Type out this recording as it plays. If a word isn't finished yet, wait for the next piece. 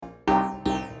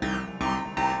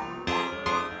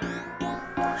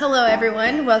Hello,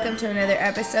 everyone. Welcome to another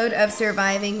episode of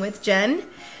Surviving with Jen.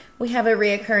 We have a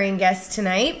reoccurring guest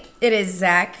tonight. It is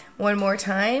Zach. One more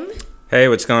time. Hey,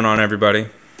 what's going on, everybody?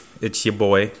 It's your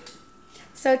boy.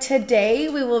 So today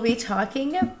we will be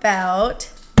talking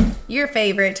about your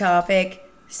favorite topic,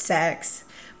 sex.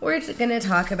 We're going to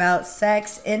talk about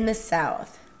sex in the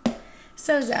South.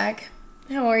 So, Zach,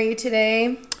 how are you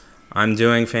today? I'm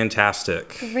doing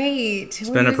fantastic. Great.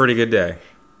 It's been a pretty good day.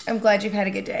 I'm glad you've had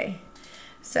a good day.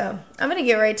 So, I'm going to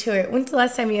get right to it. When's the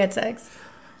last time you had sex?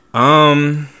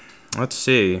 Let's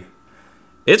see.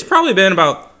 It's probably been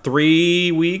about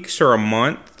 3 weeks or a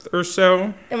month or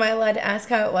so. Am I allowed to ask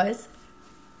how it was?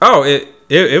 Oh,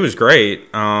 it was great.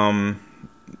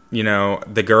 You know,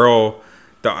 the girl,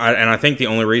 and I think the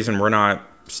only reason we're not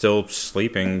still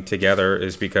sleeping together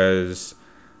is because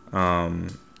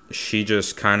she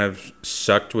just kind of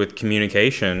sucked with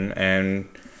communication, and,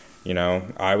 you know,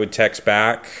 I would text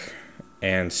back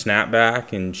and snap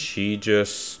back, and she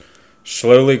just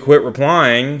slowly quit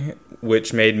replying,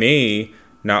 which made me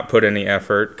not put any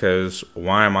effort, because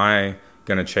why am I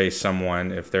going to chase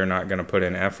someone if they're not going to put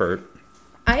in effort?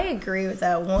 I agree with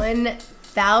that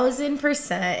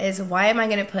 1,000%. Is why am I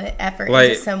going to put effort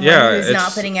into someone who's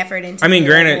not putting effort into me?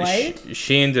 Granted,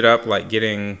 she ended up like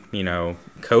getting, you know,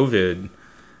 COVID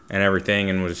and everything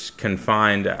and was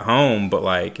confined at home, but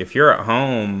like if you're at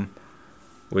home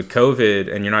with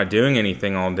COVID and you're not doing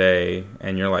anything all day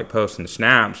and you're like posting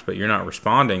snaps but you're not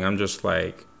responding, I'm just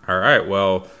like, all right,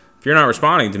 well, if you're not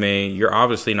responding to me, you're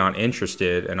obviously not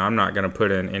interested, and I'm not going to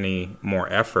put in any more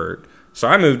effort. So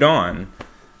I moved on.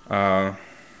 I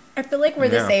feel like we're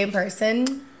the same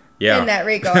person in that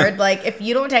regard. Like, if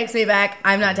you don't text me back,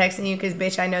 I'm not texting you because,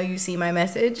 bitch, I know you see my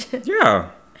message. Yeah.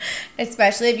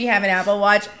 Especially if you have an Apple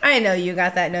Watch. I know you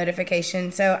got that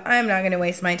notification, so I'm not going to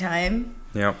waste my time.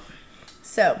 Yep.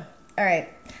 So, all right.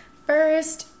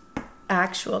 First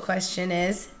actual question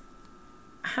is,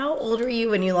 how old were you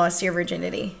when you lost your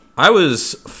virginity? I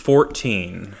was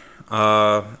 14.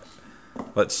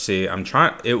 Let's see.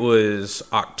 It was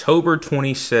October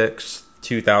 26th,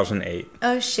 2008.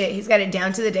 Oh, shit. He's got it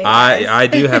down to the day. I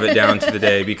do have it down to the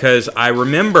day because I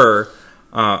remember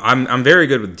I'm very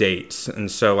good with dates. And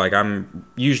so, like, I'm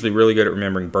usually really good at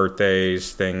remembering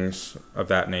birthdays, things of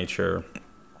that nature.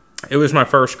 It was my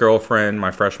first girlfriend,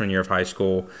 my freshman year of high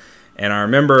school. And I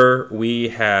remember we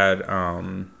had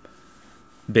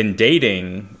been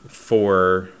dating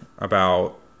for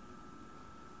about,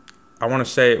 I want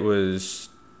to say it was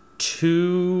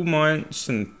 2 months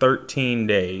and 13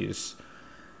 days.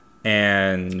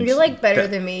 And you're like better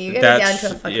than me. You get it down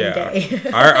to a fucking day.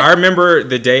 I remember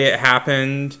the day it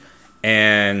happened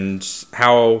and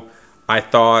how I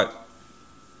thought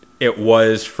it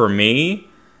was for me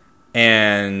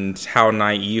and how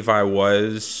naive I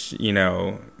was, you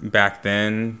know, back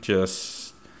then.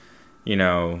 Just, you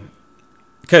know,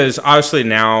 because obviously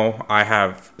now I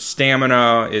have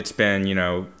stamina. It's been, you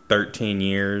know, 13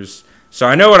 years. So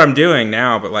I know what I'm doing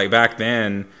now, but like back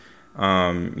then,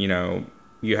 you know,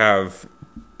 you have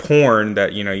porn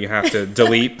that, you know, you have to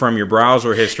delete from your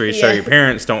browser history so your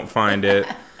parents don't find it.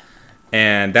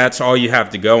 And that's all you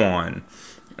have to go on.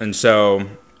 And so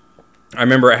I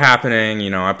remember it happening, you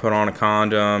know, I put on a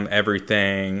condom,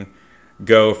 everything,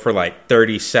 go for like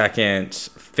 30 seconds,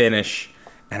 finish.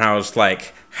 And I was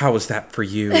like, how was that for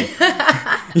you?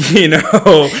 You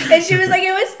know? And she was like,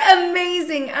 it was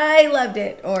amazing. I loved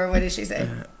it. Or what did she say?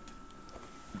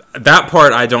 That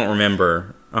part I don't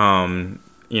remember.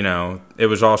 You know, it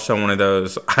was also one of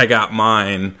those, I got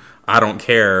mine, I don't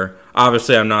care.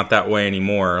 Obviously, I'm not that way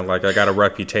anymore. Like, I got a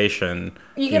reputation.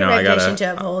 You get a reputation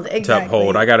to uphold. Exactly. To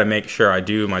uphold. I got to make sure I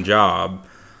do my job.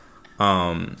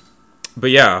 But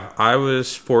yeah, I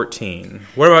was 14.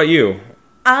 What about you?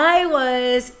 I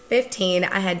was 15.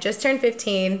 I had just turned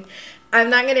 15. I'm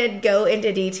not going to go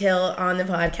into detail on the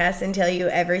podcast and tell you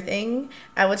everything.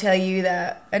 I will tell you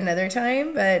that another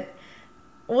time, but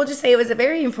we'll just say it was a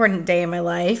very important day in my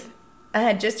life. I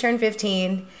had just turned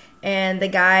 15, and the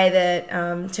guy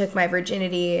that took my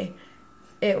virginity,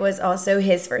 it was also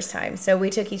his first time. So we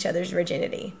took each other's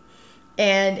virginity.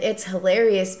 And it's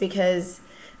hilarious because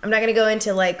I'm not going to go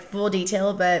into like full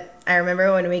detail, but I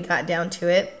remember when we got down to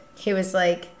it, he was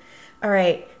like, all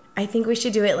right, I think we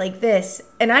should do it like this.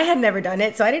 And I had never done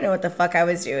it, so I didn't know what the fuck I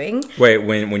was doing. Wait,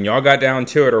 when y'all got down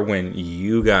to it or when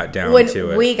you got down to it?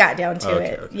 When we got down to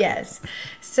it, okay. Yes.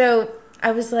 So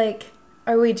I was like,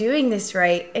 are we doing this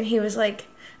right? And he was like,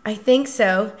 I think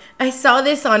so. I saw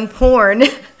this on porn.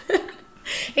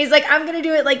 He's like, I'm going to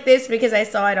do it like this because I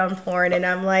saw it on porn. And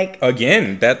I'm like...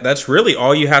 Again, that's really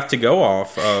all you have to go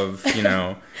off of, you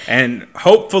know. And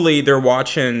hopefully they're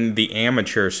watching the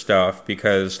amateur stuff,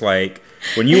 because like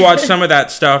when you watch some of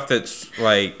that stuff that's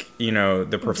like, you know,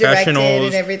 the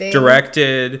professionals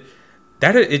directed,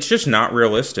 that it's just not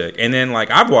realistic. And then like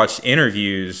I've watched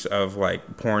interviews of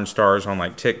like porn stars on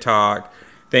like TikTok,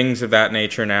 things of that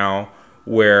nature now,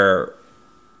 where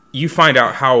you find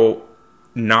out how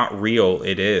not real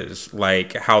it is.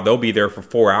 Like how they'll be there for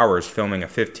 4 hours filming a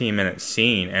 15-minute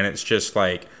scene, and it's just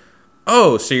like,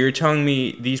 oh, so you're telling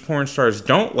me these porn stars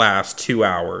don't last 2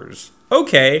 hours?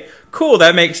 Okay, cool.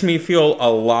 That makes me feel a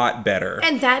lot better.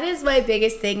 And that is my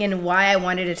biggest thing and why I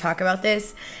wanted to talk about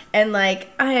this. And, like,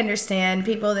 I understand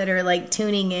people that are, like,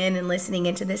 tuning in and listening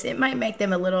into this. It might make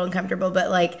them a little uncomfortable, but,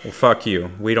 like... Well, fuck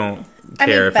you. We don't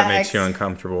care if it makes you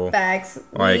uncomfortable. Facts.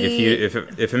 Like,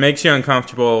 if it makes you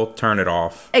uncomfortable, turn it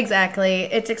off. Exactly.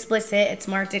 It's explicit. It's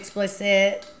marked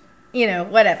explicit. You know,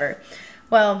 whatever.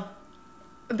 Well,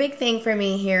 a big thing for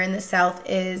me here in the South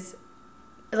is...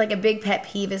 like a big pet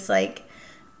peeve is like,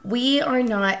 we are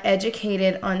not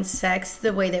educated on sex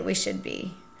the way that we should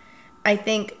be. I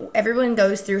think everyone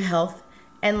goes through health,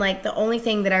 and like the only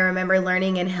thing that I remember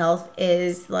learning in health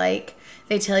is like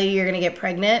they tell you you're going to get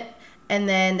pregnant, and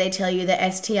then they tell you the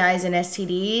STIs and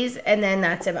STDs, and then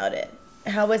that's about it.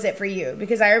 How was it for you?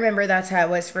 Because I remember that's how it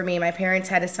was for me. My parents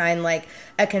had to sign like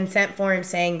a consent form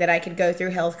saying that I could go through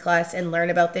health class and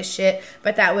learn about this shit.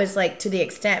 But that was like to the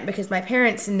extent, because my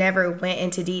parents never went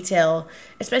into detail,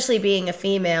 especially being a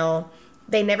female.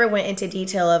 They never went into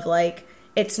detail of like,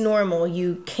 it's normal.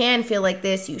 You can feel like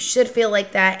this. You should feel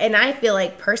like that. And I feel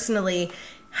like personally,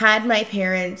 had my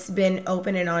parents been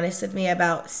open and honest with me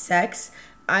about sex,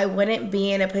 I wouldn't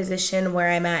be in a position where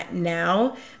I'm at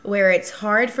now, where it's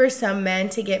hard for some men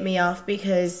to get me off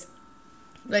because,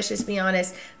 let's just be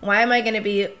honest, why am I going to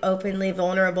be openly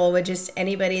vulnerable with just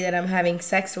anybody that I'm having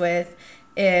sex with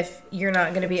if you're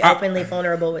not going to be openly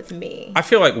vulnerable with me? I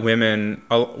feel like women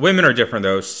are different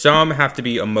though. Some have to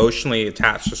be emotionally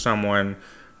attached to someone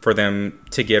for them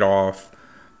to get off.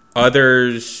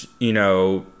 Others, you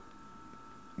know,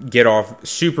 get off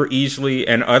super easily,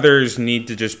 and others need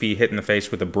to just be hit in the face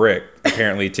with a brick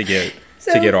apparently to get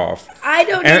to get off. I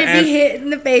don't need to be hit in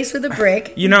the face with a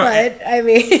brick, you know, but I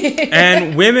mean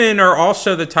and women are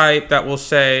also the type that will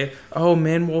say, oh,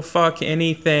 men will fuck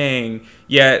anything,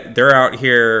 yet they're out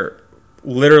here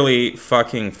literally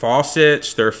fucking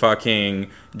faucets, they're fucking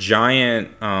giant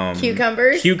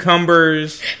cucumbers,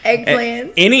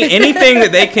 eggplants, anything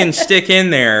that they can stick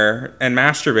in there and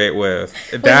masturbate with.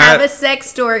 We have a sex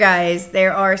store, guys.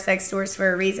 There are sex stores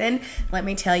for a reason. Let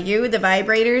me tell you, the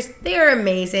vibrators, they are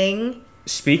amazing.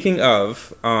 Speaking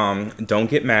of, don't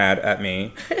get mad at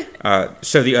me.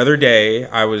 So the other day,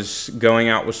 I was going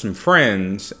out with some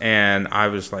friends, and I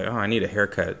was like, oh, I need a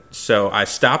haircut. So I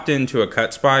stopped into a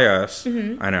Cuts By Us.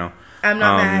 Mm-hmm. I know. I'm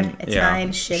not mad. It's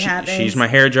fine. Shit happens. She's my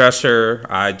hairdresser.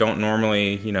 I don't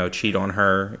normally, you know, cheat on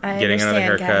her getting another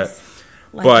haircut.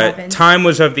 But happens. Time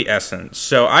was of the essence.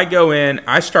 So I go in.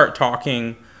 I start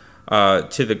talking to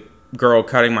the girl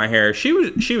cutting my hair. She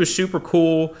was super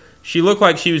cool. She looked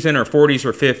like she was in her 40s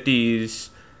or 50s.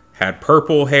 Had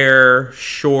purple hair,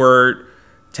 short,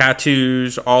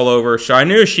 tattoos all over. So I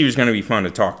knew she was going to be fun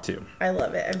to talk to. I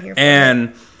love it. I'm here for it.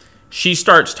 And she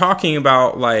starts talking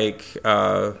about, like,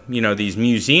 you know, these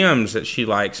museums that she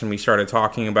likes. And we started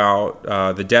talking about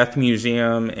the Death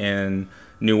Museum in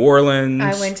New Orleans.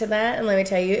 I went to that, and let me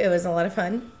tell you, it was a lot of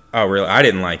fun. Oh, really? I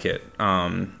didn't like it.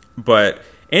 But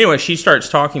anyway, she starts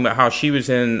talking about how she was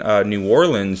in New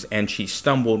Orleans, and she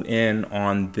stumbled in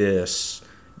on this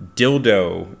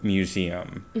dildo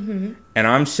museum. Mm-hmm. And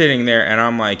I'm sitting there, and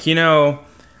I'm like, you know,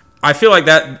 I feel like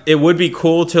that it would be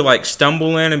cool to like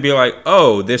stumble in and be like,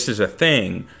 oh, this is a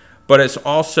thing. But it's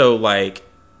also like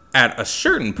at a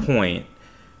certain point,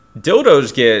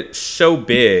 dildos get so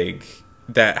big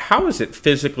that how is it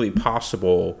physically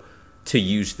possible to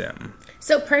use them?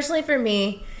 So personally for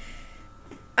me,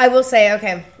 I will say,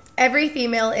 okay, every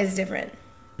female is different.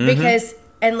 Mm-hmm. Because,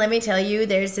 and let me tell you,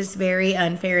 there's this very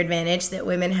unfair advantage that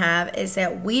women have is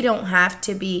that we don't have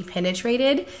to be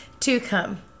penetrated to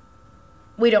come.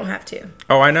 We don't have to.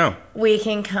 Oh, I know. We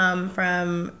can come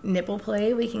from nipple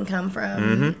play. We can come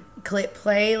from clit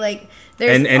play. Like,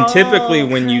 there's and typically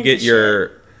when you get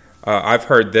your, I've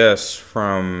heard this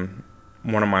from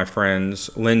one of my friends,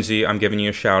 Lindsay. I'm giving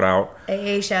you a shout out.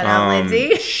 Hey, shout out,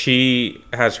 Lindsay. She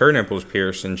has her nipples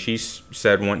pierced, and she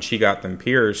said once she got them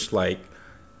pierced, like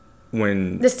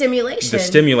when the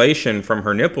stimulation from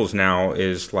her nipples now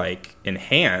is like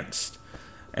enhanced,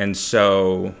 and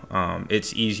so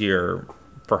it's easier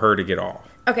for her to get off.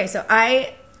 Okay, so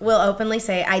I will openly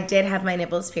say I did have my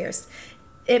nipples pierced.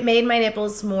 it made my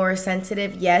nipples more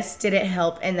sensitive. Yes. Did it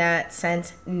help in that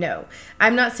sense? No.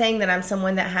 I'm not saying that I'm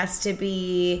someone that has to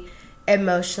be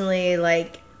emotionally,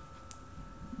 like,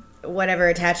 whatever,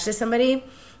 attached to somebody,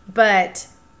 but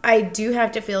I do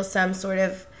have to feel some sort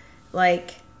of,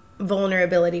 like,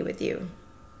 vulnerability with you.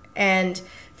 And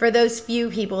for those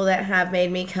few people that have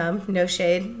made me come, no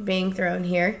shade being thrown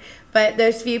here, but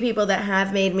those few people that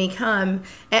have made me come,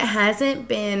 it hasn't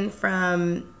been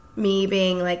from me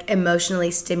being, like,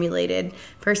 emotionally stimulated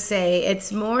per se.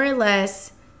 It's more or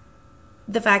less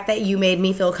the fact that you made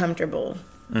me feel comfortable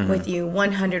with you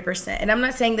 100%. And I'm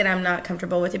not saying that I'm not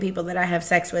comfortable with the people that I have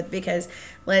sex with, because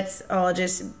let's all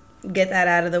just get that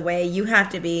out of the way. You have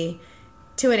to be,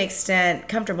 to an extent,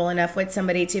 comfortable enough with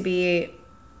somebody to be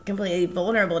completely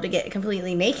vulnerable, to get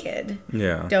completely naked.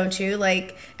 Yeah. Don't you?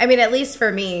 Like, I mean, at least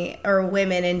for me, or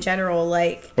women in general,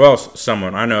 like... Well,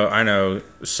 someone, I know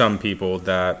some people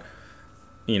that,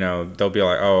 you know, they'll be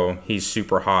like, oh, he's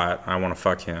super hot, I want to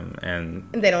fuck him. And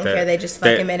they don't care, they just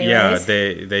fuck him anyways.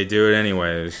 Yeah, they do it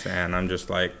anyways. And I'm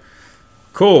just like,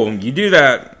 cool, you do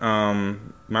that.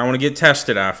 Might want to get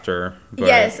tested after. But.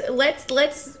 Yes,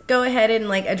 let's go ahead and,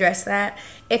 like, address that.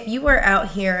 If you are out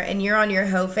here and you're on your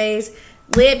hoe phase,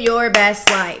 live your best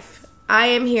life. I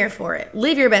am here for it.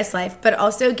 Live your best life, but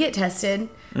also get tested.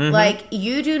 Like,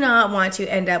 you do not want to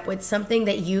end up with something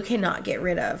that you cannot get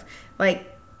rid of. Like,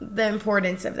 the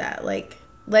importance of that. Like,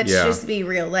 let's just be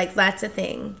real. Like, that's a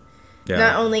thing. Yeah.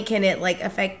 Not only can it, like,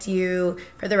 affect you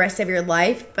for the rest of your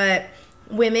life, but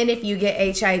women, if you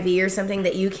get HIV or something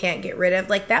that you can't get rid of,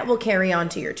 like, that will carry on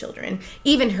to your children.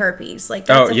 Even herpes. Like,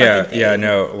 that's a fucking thing. Yeah,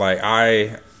 no. Like,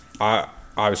 I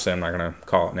obviously I'm not going to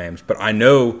call it names, but I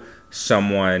know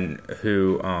someone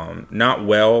who, not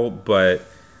well, but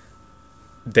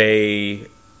they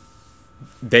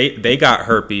got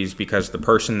herpes because the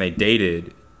person they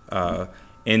dated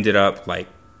ended up, like,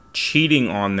 cheating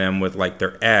on them with, like,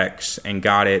 their ex, and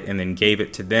got it and then gave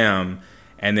it to them,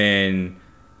 and then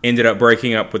ended up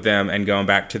breaking up with them and going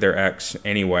back to their ex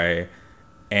anyway.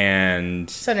 And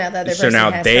so now the other person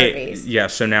has herpes. Yeah,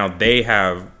 so now they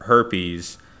have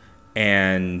herpes,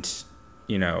 and,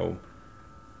 you know,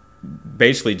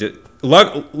 basically,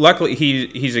 luckily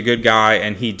he's a good guy,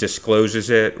 and he discloses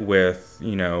it with,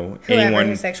 you know, whoever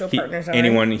his sexual partners are.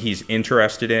 Anyone he's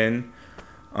interested in.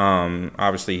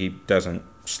 Obviously, he doesn't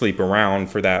sleep around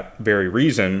for that very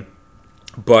reason,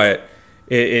 but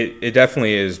it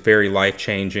definitely is very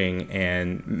life-changing,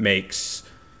 and makes,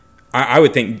 I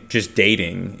would think, just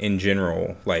dating in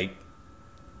general, like,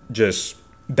 just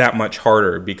that much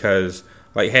harder, because,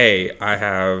 like, hey, I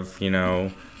have, you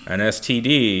know, an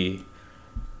STD.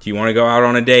 Do you want to go out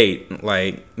on a date?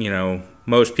 Like, you know,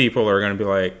 most people are going to be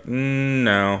like,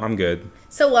 no, I'm good.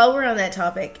 So while we're on that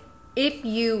topic, if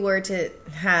you were to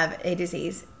have a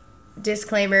disease,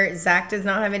 disclaimer, Zach does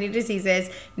not have any diseases.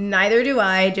 Neither do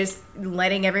I, just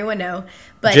letting everyone know.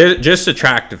 But just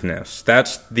attractiveness.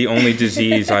 That's the only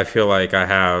disease I feel like I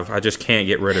have. I just can't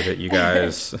get rid of it, you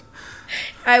guys.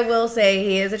 I will say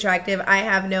he is attractive. I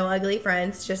have no ugly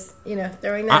friends. Just, you know,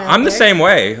 throwing that out I'm the there. same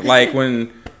way. Like,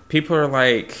 when people are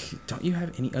like, don't you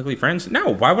have any ugly friends? No,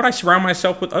 why would I surround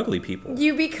myself with ugly people?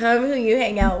 You become who you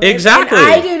hang out with. Exactly. And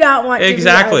I do not want to be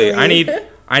ugly.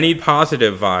 I need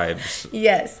positive vibes.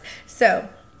 Yes. So,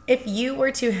 if you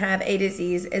were to have a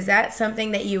disease, is that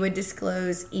something that you would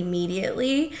disclose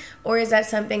immediately? Or is that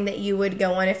something that you would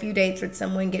go on a few dates with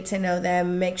someone, get to know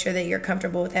them, make sure that you're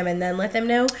comfortable with them, and then let them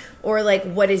know? Or, like,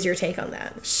 what is your take on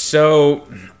that? So,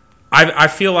 I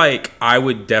feel like I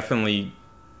would definitely,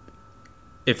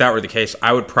 if that were the case,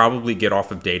 I would probably get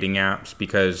off of dating apps,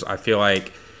 because I feel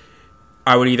like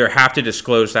I would either have to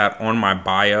disclose that on my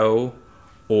bio,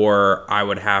 or I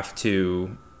would have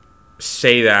to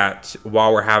say that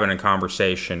while we're having a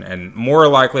conversation, and more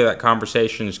likely that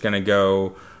conversation is going to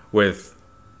go with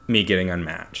me getting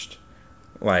unmatched.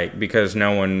 Like, because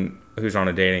no one who's on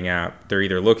a dating app, they're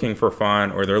either looking for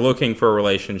fun or they're looking for a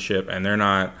relationship, and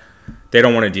they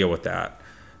don't want to deal with that.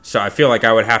 So I feel like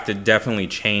I would have to definitely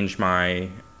change my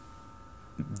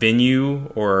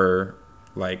venue or,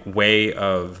 like, way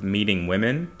of meeting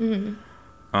women.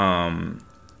 Mm-hmm.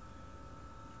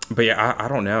 But yeah, I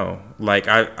don't know. Like,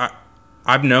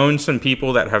 I've known some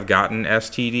people that have gotten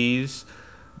STDs,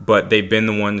 but they've been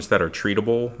the ones that are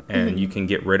treatable and you can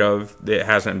get rid of. It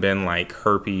hasn't been like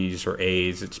herpes or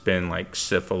AIDS. It's been like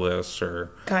syphilis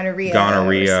or gonorrhea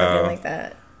or something like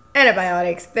that.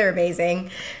 Antibiotics, they're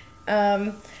amazing.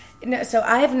 No, so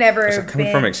I've never Is it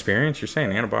coming from experience? You're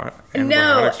saying antibiotics?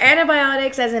 No,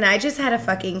 antibiotics as in I just had a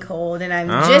fucking cold and I'm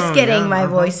just getting my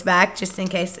voice back, just in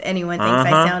case anyone thinks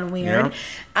I sound weird. Yeah.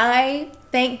 I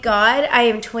thank God I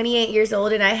am 28 years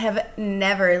old and I have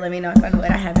never, let me knock on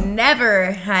wood, I have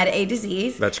never had a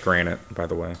disease. That's granite, by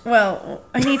the way. Well,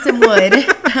 I need some wood.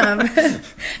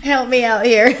 Help me out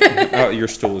here. Oh, your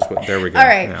stool is what, there we go. All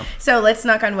right. Yeah. So let's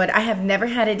knock on wood. I have never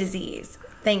had a disease,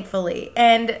 thankfully.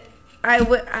 And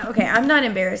I'm not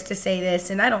embarrassed to say this,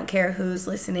 and I don't care who's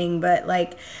listening, but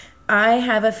like, I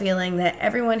have a feeling that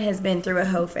everyone has been through a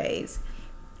hoe phase.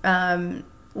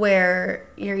 Where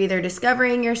you're either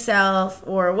discovering yourself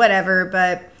or whatever,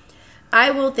 but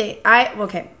I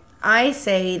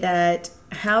say that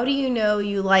how do you know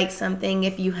you like something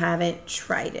if you haven't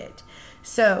tried it?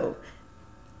 So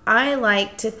I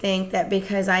like to think that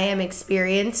because I am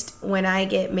experienced when I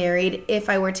get married, if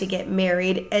I were to get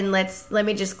married, and let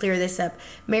me just clear this up.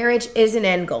 Marriage is an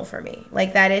end goal for me.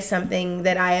 Like, that is something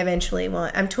that I eventually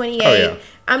want. I'm 28. Oh, yeah.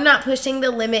 I'm not pushing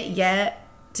the limit yet.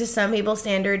 To some people's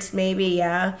standards, maybe,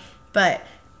 yeah. But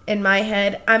in my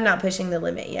head, I'm not pushing the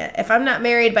limit yet. If I'm not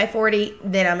married by 40,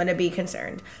 then I'm going to be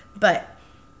concerned.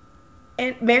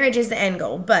 And marriage is the end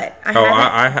goal. But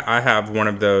I have one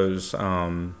of those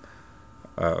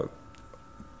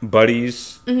buddies.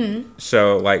 Mm-hmm.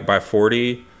 So, like, by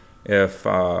 40, if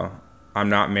I'm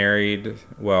not married,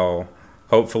 well,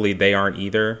 hopefully they aren't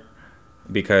either.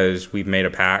 Because we've made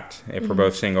a pact. If we're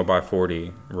both single by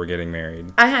 40, we're getting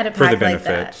married. I had a pact like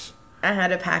that. I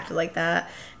had a pact like that.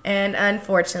 And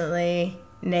unfortunately,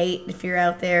 Nate, if you're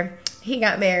out there, he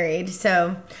got married.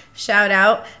 So, shout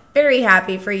out. Very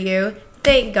happy for you.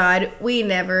 Thank God we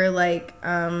never went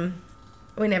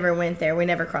there. We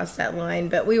never crossed that line.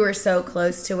 But we were so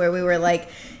close to where we were like,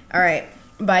 all right,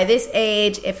 by this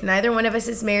age, if neither one of us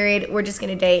is married, we're just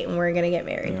going to date and we're going to get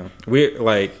married.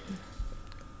 Yeah.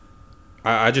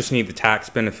 I just need the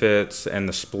tax benefits and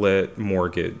the split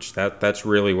mortgage. That's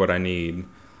really what I need.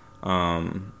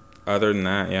 Other than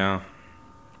that, yeah.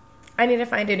 I need to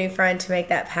find a new friend to make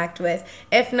that pact with.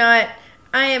 If not,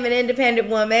 I am an independent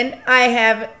woman. I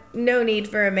have no need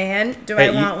for a man. I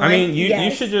want one? I mean,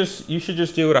 yes. you should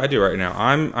just do what I do right now.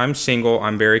 I'm single.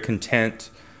 I'm very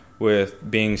content with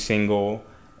being single,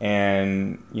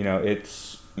 and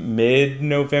it's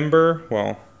mid-November.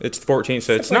 Well, it's the 14th,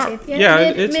 so it's 14th, not. Yeah,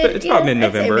 it's about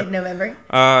mid-November. I'd say mid-November.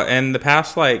 And the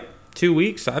past 2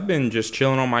 weeks, I've been just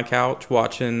chilling on my couch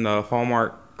watching the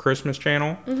Hallmark Christmas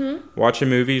Channel, watching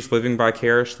movies, living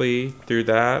vicariously through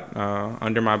that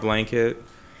under my blanket,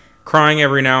 crying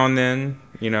every now and then,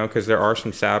 because there are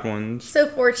some sad ones. So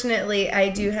fortunately, I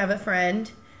do have a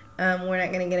friend. We're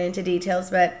not going to get into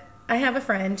details, but I have a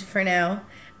friend for now.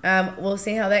 We'll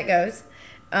see how that goes.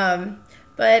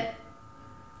 But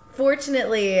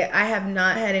fortunately, I have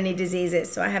not had any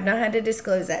diseases, so I have not had to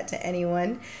disclose that to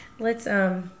anyone. Let's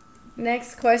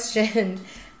next question.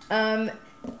 As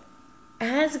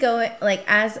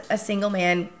a single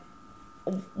man,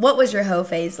 what was your hoe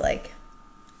phase like?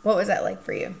 What was that like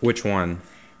for you? Which one?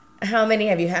 How many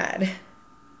have you had?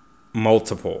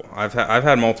 Multiple. I've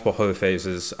had multiple hoe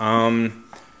phases.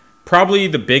 Probably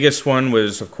the biggest one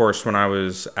was, of course, when I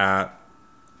was at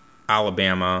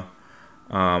Alabama.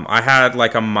 I had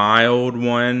a mild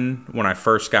one when I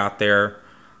first got there.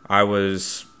 I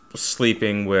was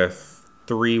sleeping with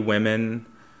 3 women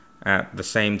at the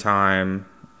same time.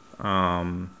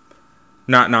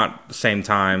 Not the same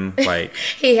time.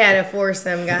 He had a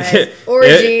foursome, guys.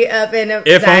 Orgy up in a.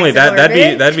 If only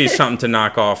that'd be something to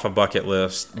knock off a bucket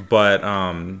list. But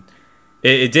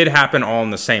it did happen all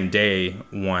on the same day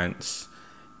once,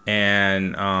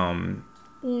 and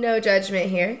no judgment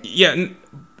here. Yeah.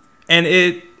 And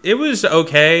it was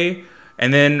okay.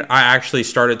 And then I actually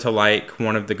started to like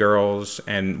one of the girls,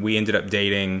 and we ended up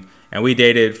dating. And we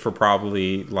dated for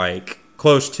probably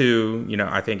close to,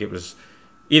 I think it was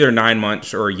either 9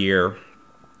 months or a year.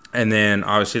 And then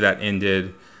obviously that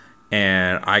ended,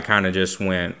 and I kind of just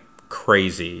went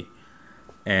crazy.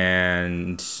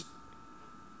 And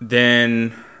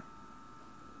then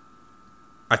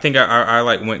I think I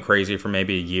went crazy for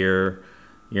maybe a year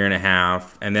and a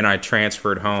half, and then I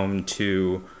transferred home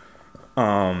to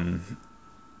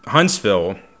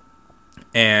Huntsville,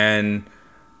 and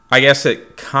I guess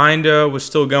it kind of was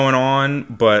still going on,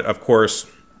 but of course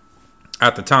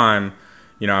at the time,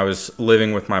 I was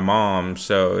living with my mom,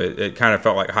 so it kind of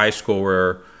felt like high school,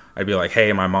 where I'd be like,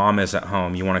 hey, my mom is at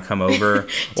home, you want to come over?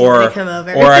 or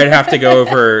I'd have to go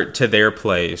over to their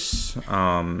place.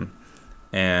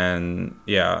 And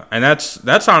yeah, and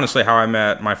that's honestly how I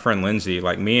met my friend Lindsay.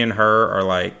 Me and her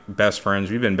are best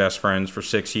friends. We've been best friends for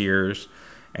 6 years,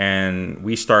 and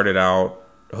we started out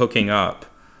hooking up,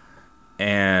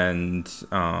 and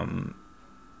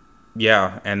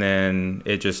yeah, and then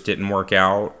it just didn't work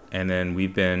out, and then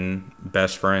we've been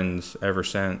best friends ever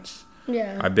since.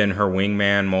 Yeah. I've been her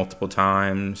wingman multiple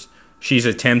times. She's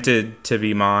attempted to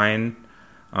be mine.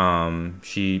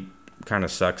 She kind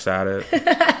of sucks at it.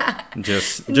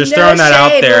 Just no throwing that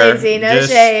shade, out there. Lindsay, no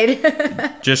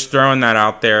shade. Just throwing that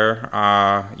out there.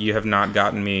 You have not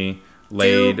gotten me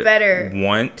laid Do better.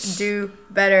 once. Do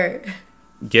better.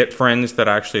 Get friends that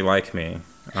actually like me.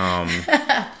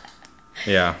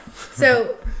 Yeah.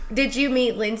 So, did you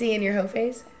meet Lindsay in your hoe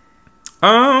phase?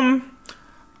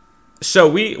 So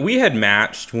we had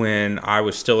matched when I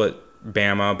was still at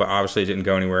Bama, but obviously didn't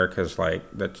go anywhere because like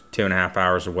that's 2.5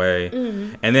 hours away.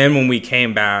 Mm-hmm. And then when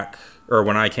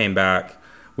I came back,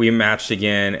 we matched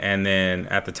again. And then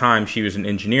at the time she was an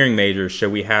engineering major, so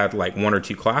we had like 1 or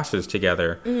 2 classes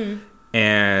together. Mm-hmm.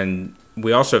 And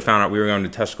we also found out we were going to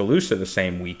Tuscaloosa the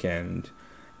same weekend.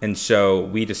 And so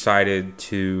we decided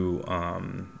to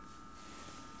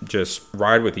just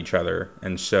ride with each other.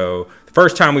 And so the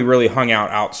first time we really hung out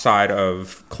outside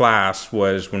of class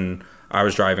was when I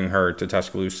was driving her to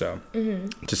Tuscaloosa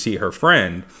to see her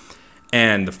friend.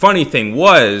 And the funny thing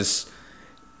was,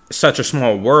 such a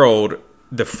small world,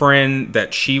 the friend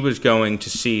that she was going to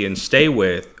see and stay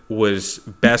with was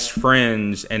best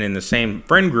friends and in the same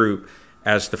friend group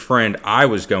as the friend I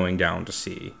was going down to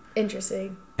see.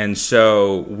 Interesting. And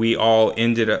so we all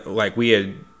ended up, like, we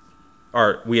had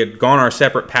gone our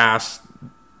separate paths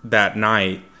that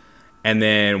night, and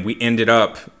then we ended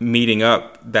up meeting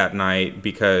up that night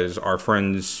because our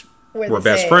friends were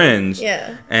best friends.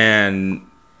 Yeah. And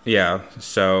yeah,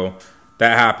 so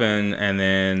that happened, and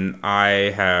then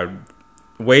I had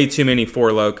way too many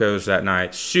Four Locos that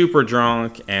night, super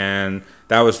drunk, and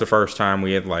that was the first time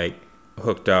we had like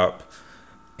hooked up,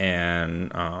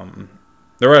 and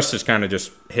the rest is kind of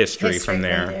just history from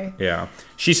there. Yeah.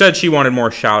 She said she wanted more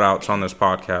shout outs on this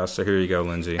podcast, so here you go,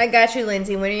 Lindsay. I got you,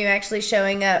 Lindsay. When are you actually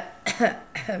showing up?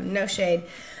 No shade.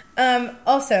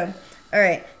 Also, all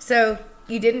right, so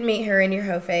you didn't meet her in your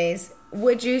hoe phase.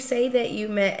 Would you say that you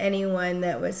met anyone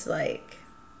that was like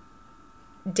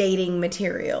dating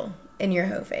material in your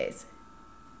hoe phase?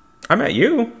 I met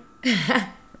you.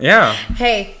 Yeah.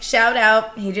 Hey, shout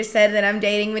out. He just said that I'm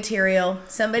dating material.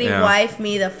 Somebody wife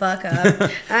me the fuck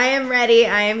up. I am ready.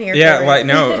 I am here for it. Yeah, like,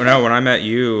 no, when I met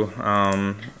you,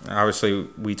 obviously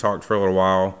we talked for a little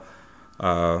while.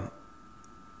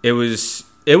 It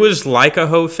was like a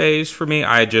hoe phase for me.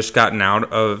 I had just gotten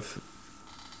out of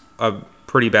a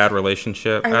pretty bad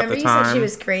relationship at the time. I remember you said she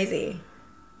was crazy.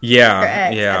 Yeah, her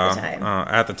ex yeah. At the time.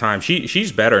 At the time,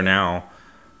 she's better now,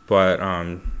 but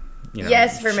you know,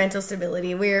 yes, for mental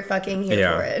stability, we're fucking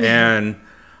here for it. And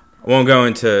I won't go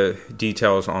into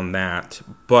details on that,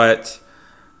 but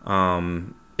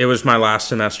it was my last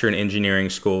semester in engineering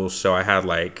school, so I had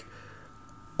like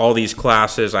all these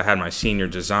classes. I had my senior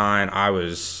design. I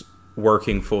was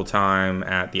working full time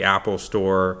at the Apple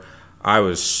store. I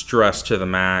was stressed to the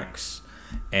max,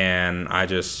 and I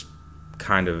just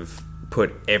kind of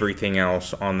put everything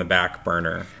else on the back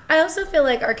burner. I also feel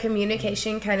like our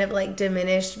communication kind of like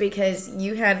diminished because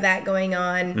you had that going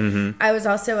on. Mm-hmm. I was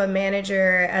also a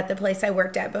manager at the place I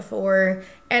worked at before,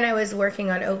 and I was working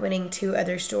on opening 2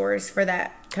 other stores for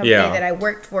that company that I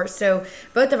worked for. So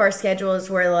both of our schedules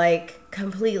were like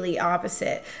completely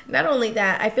opposite. Not only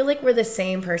that, I feel like we're the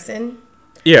same person.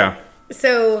 Yeah.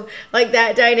 So, like,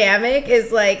 that dynamic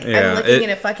is like, I'm looking in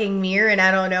a fucking mirror and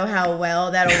I don't know how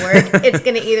well that'll work. It's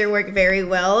going to either work very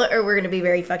well or we're going to be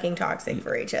very fucking toxic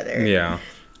for each other. Yeah.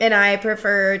 And I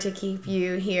prefer to keep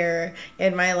you here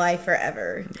in my life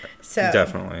forever. So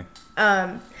definitely.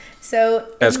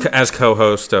 So as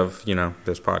co-host of,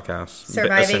 this podcast.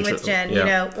 Surviving with Jen,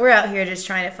 we're out here just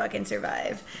trying to fucking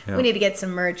survive. Yeah. We need to get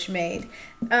some merch made.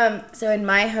 So in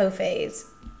my hoe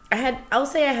phase, I'll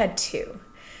say I had 2.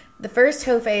 The first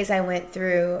hoe phase I went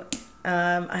through,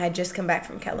 I had just come back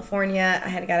from California. I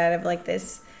had got out of like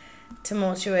this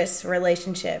tumultuous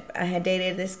relationship. I had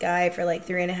dated this guy for like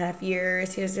 3.5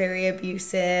 years. He was very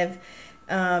abusive,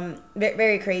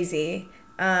 very crazy.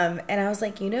 And I was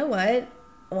like, you know what?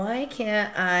 Why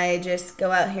can't I just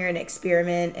go out here and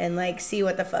experiment and like see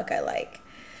what the fuck I like?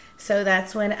 So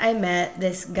that's when I met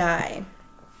this guy.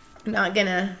 I'm not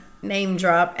gonna name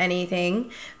drop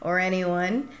anything or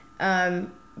anyone.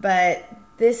 But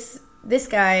this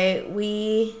guy,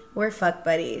 we were fuck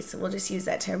buddies. We'll just use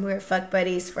that term. We were fuck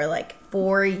buddies for like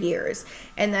 4 years.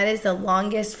 And that is the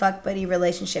longest fuck buddy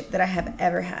relationship that I have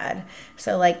ever had.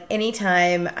 So like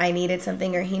anytime I needed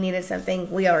something or he needed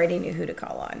something, we already knew who to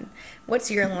call on.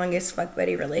 What's your longest fuck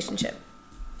buddy relationship?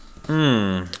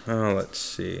 Let's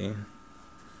see.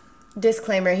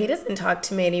 Disclaimer, he doesn't talk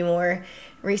to me anymore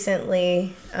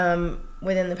recently.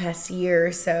 Within the past year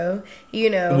or so,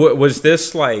 Was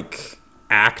this like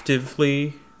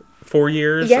actively 4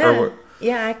 years?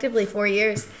 Yeah, actively 4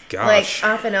 years. Gosh.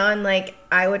 Like, off and on, like,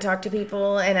 I would talk to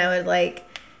people, and I would, like,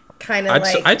 kind of,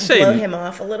 I'd say blow him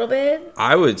off a little bit.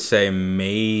 I would say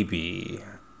maybe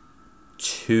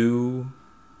 2,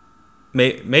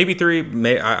 maybe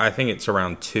 3. I think it's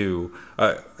around 2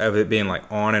 of it being, like,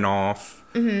 on and off.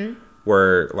 Mm-hmm.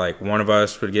 Where, like, one of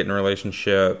us would get in a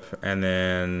relationship, and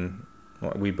then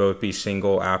we both be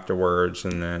single afterwards,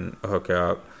 and then hook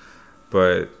up.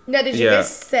 But now, did you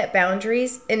guys set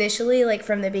boundaries initially, like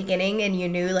from the beginning, and you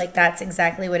knew like that's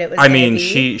exactly what it was?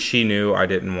 She knew I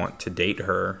didn't want to date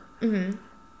her,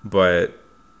 but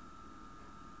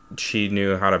she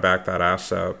knew how to back that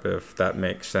ass up, if that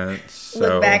makes sense. So,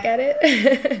 look back at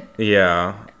it.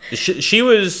 Yeah, she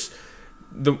was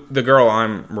the girl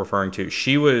I'm referring to.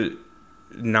 She was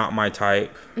not my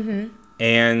type,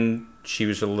 and she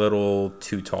was a little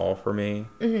too tall for me.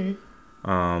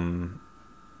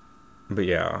 But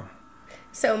yeah.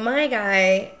 So my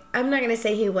guy, I'm not going to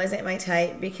say he wasn't my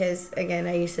type because, again,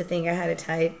 I used to think I had a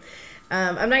type.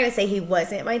 I'm not going to say he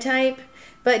wasn't my type,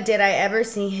 but did I ever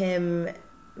see him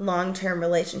long-term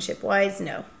relationship-wise?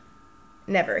 No.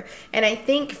 Never. And I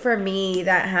think for me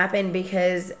that happened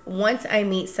because once I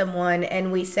meet someone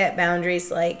and we set boundaries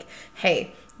like,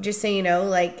 hey, just so you know,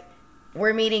 like,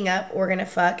 we're meeting up, we're going to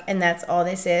fuck, and that's all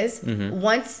this is.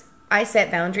 Once I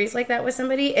set boundaries like that with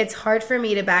somebody, it's hard for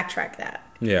me to backtrack that.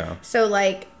 Yeah. So,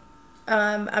 like,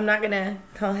 I'm not going to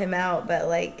call him out, but,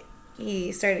 like,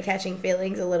 he started catching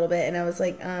feelings a little bit, and I was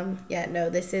like, yeah, no,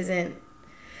 this isn't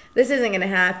going to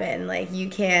happen. Like, you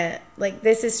can't, like,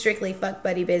 this is strictly fuck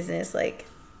buddy business. Like,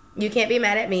 you can't be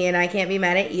mad at me, and I can't be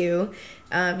mad at you.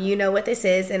 You know what this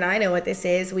is, and I know what this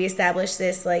is. We established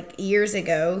this, like, years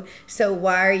ago, so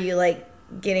why are you, like,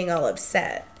 getting all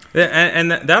upset?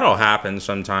 And that'll happen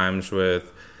sometimes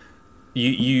with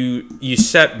you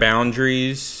set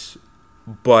boundaries,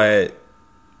 but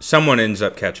someone ends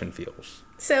up catching feels.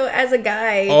 So as a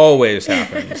guy, always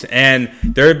happens. And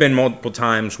there have been multiple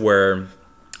times where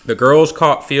the girls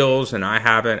caught feels and I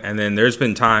haven't, and then there's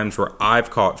been times where I've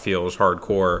caught feels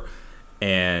hardcore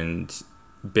and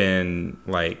been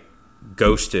like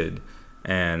ghosted,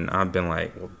 and I've been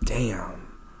like, well, damn.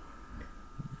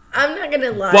 I'm not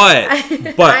gonna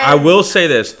lie. But I will say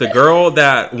this: one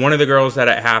of the girls that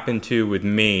it happened to with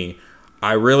me,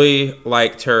 I really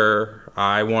liked her.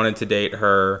 I wanted to date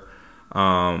her,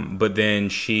 but then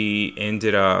she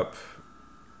ended up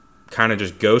kind of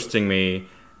just ghosting me,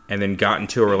 and then got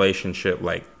into a relationship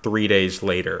like 3 days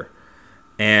later.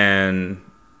 And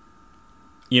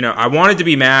you know, I wanted to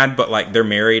be mad, but like they're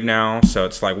married now, so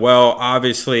it's like, well,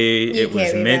 obviously it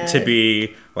was meant to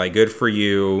be. Like, good for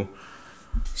you.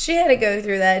 She had to go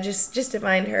through that just to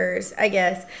find hers, I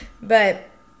guess. But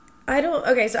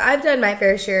so I've done my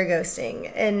fair share of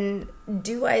ghosting. And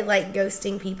do I like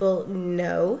ghosting people?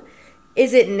 No.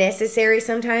 Is it necessary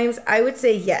sometimes? I would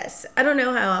say yes. I don't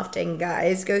know how often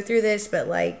guys go through this, but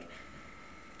like...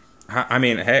 I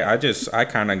mean, hey, I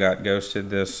kind of got ghosted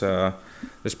this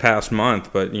past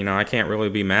month, but you know, I can't really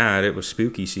be mad. It was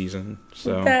spooky season,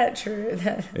 so that's true.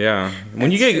 Yeah,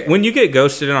 when you get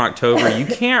ghosted in October, you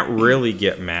can't really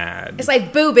get mad. It's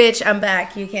like, boo, bitch, I'm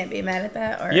back. You can't be mad at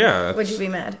that, or yeah, would you be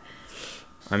mad?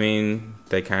 I mean,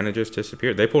 they kind of just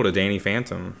disappeared. They pulled a Danny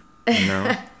Phantom, you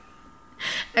know.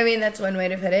 I mean, that's one way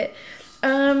to put it.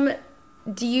 Have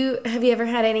you ever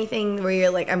had anything where you're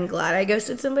like, I'm glad I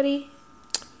ghosted somebody?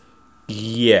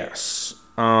 Yes.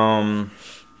 I'm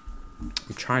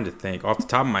trying to think. Off the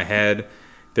top of my head,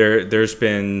 there's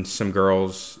been some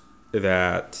girls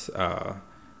that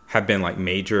have been like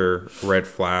major red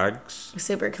flags.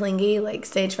 Super clingy, like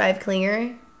stage 5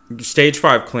 clinger? Stage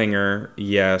 5 clinger,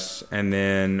 yes. And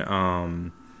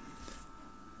then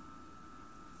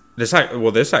this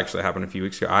actually happened a few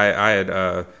weeks ago. I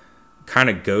had kind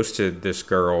of ghosted this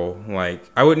girl. Like,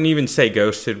 I wouldn't even say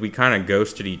ghosted. We kind of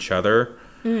ghosted each other.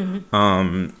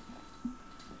 Mm-hmm.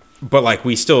 But like,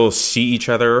 we still see each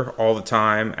other all the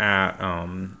time at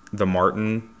the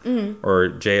Martin or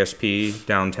JSP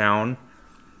downtown,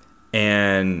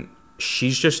 and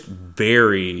she's just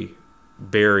very,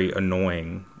 very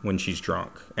annoying when she's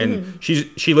drunk. And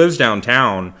she lives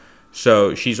downtown,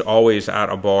 so she's always at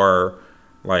a bar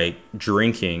like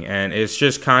drinking, and it's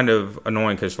just kind of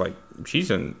annoying because like she's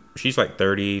like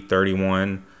 30,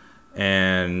 31,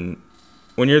 and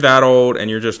when you're that old and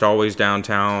you're just always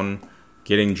downtown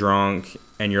getting drunk,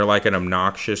 and you're like an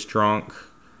obnoxious drunk,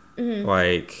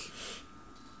 like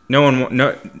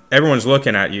everyone's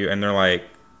looking at you and they're like,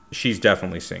 she's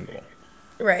definitely single,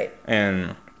 right?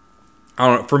 And I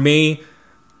don't know, for me,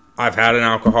 I've had an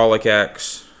alcoholic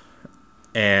ex,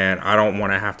 and I don't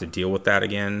want to have to deal with that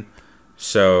again.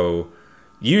 So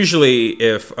usually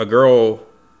if a girl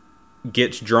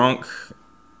gets drunk,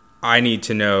 I need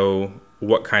to know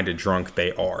what kind of drunk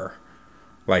they are.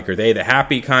 Like, are they the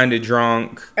happy kind of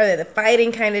drunk? Are they the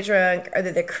fighting kind of drunk? Are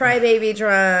they the crybaby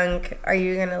drunk? Are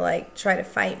you going to, like, try to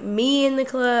fight me in the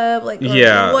club? Like,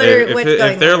 yeah,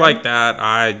 if they're on? like that,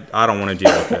 I don't want to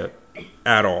deal with it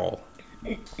at all.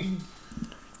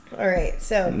 All right,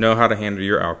 so know how to handle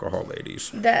your alcohol, ladies.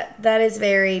 That is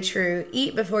very true.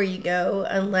 Eat before you go,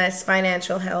 unless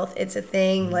financial health, it's a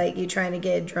thing. Like, you trying to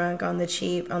get drunk on the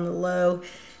cheap, on the low.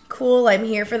 Cool, I'm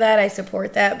here for that. I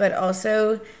support that. But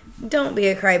also, don't be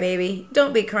a crybaby.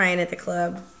 Don't be crying at the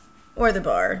club or the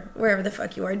bar, wherever the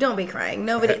fuck you are. Don't be crying.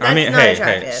 Nobody. That's not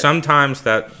attractive. Hey, sometimes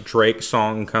that Drake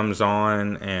song comes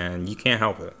on and you can't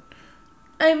help it.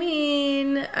 I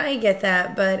mean, I get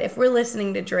that, but if we're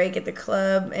listening to Drake at the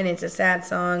club and it's a sad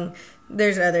song,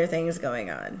 there's other things going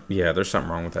on. Yeah, there's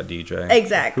something wrong with that DJ.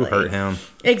 Exactly. Who hurt him?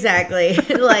 Exactly.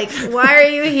 Like, why are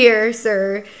you here,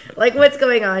 sir? Like, what's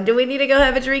going on? Do we need to go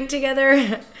have a drink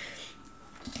together?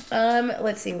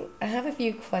 Let's see. I have a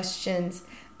few questions.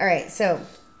 All right, so,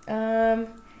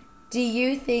 do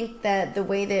you think that the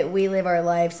way that we live our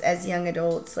lives as young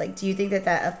adults, like, do you think that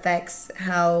that affects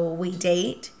how we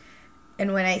date?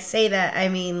 And when I say that, I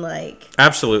mean, like...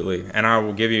 Absolutely. And I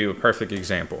will give you a perfect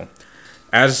example.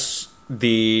 As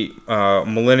the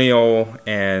millennial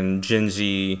and Gen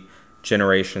Z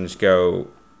generations go,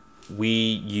 we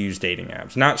use dating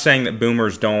apps. Not saying that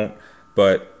boomers don't,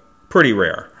 but pretty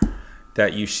rare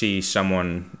that you see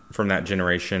someone from that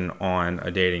generation on a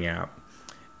dating app.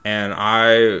 And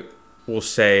I will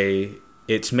say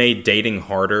it's made dating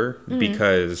harder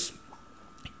because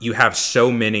you have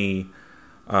so many...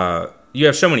 you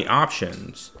have so many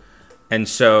options. And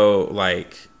so,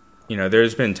 like, you know,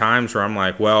 there's been times where I'm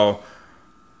like, well,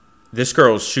 this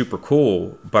girl is super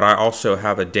cool, but I also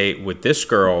have a date with this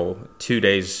girl 2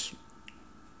 days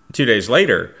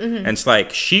later. And it's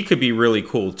like, she could be really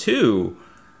cool too.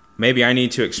 Maybe I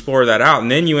need to explore that out. And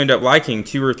then you end up liking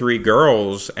 2 or 3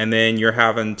 girls, and then you're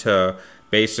having to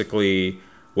basically,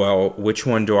 well, which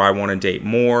one do I want to date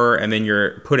more? And then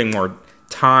you're putting more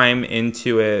time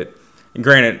into it.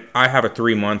 Granted, I have a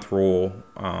 3-month rule,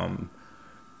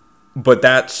 but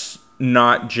that's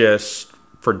not just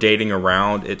for dating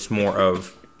around. It's more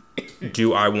of,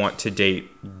 do I want to date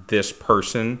this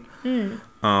person?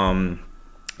 And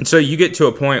so you get to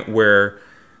a point where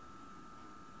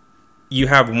you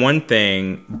have one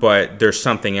thing, but there's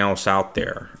something else out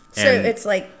there. So it's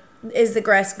like, is the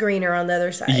grass greener on the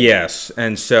other side? Yes,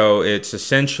 and so it's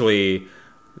essentially,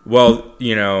 well,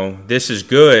 you know, this is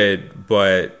good,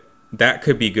 but that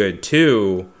could be good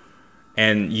too.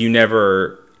 And you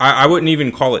never, I wouldn't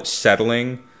even call it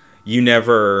settling. You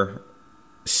never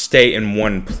stay in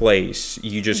one place.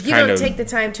 You just you don't take the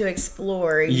time to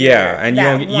explore. You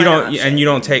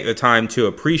don't take the time to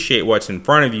appreciate what's in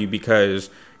front of you because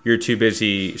you're too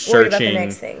busy searching. Worried about the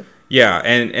next thing. Yeah,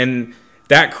 and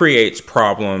that creates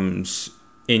problems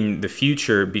in the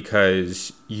future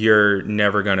because you're always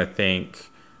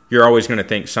going to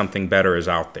think something better is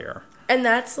out there. And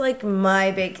that's like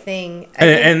my big thing.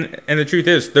 And the truth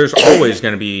is, there's always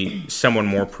going to be someone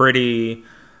more pretty,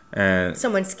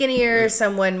 someone skinnier,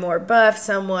 someone more buff,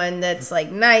 someone that's like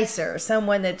nicer,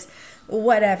 someone that's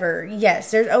whatever.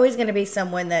 Yes, there's always going to be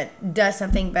someone that does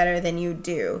something better than you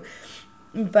do.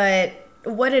 But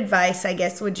what advice, I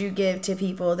guess, would you give to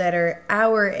people that are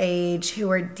our age who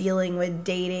are dealing with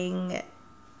dating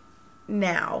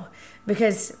now?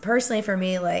 Because personally, for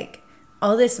me, like,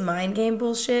 all this mind game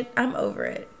bullshit, I'm over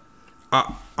it.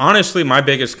 Honestly, my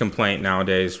biggest complaint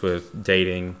nowadays with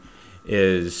dating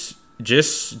is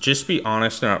just be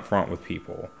honest and upfront with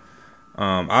people.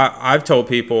 I've told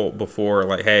people before,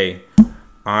 like, hey,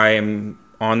 I'm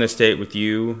on this date with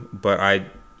you, but I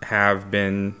have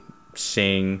been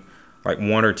seeing like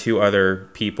 1 or 2 other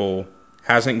people.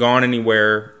 Hasn't gone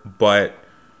anywhere, but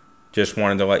just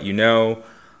wanted to let you know.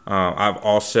 I've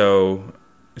also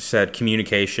said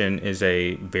communication is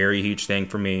a very huge thing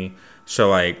for me. So,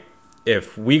 like,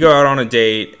 if we go out on a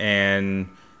date and,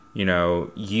 you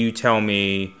know, you tell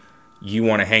me you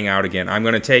want to hang out again, I'm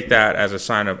going to take that as a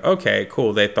sign of, okay,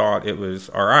 cool, they thought it was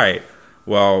all right.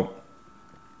 Well,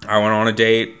 I went on a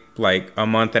date like a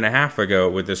month and a half ago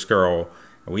with this girl.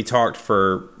 And we talked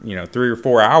for, 3 or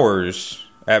 4 hours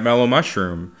at Mellow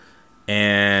Mushroom.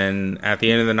 And at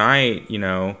the end of the night,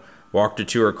 walked her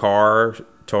to her car,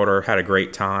 told her had a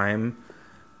great time,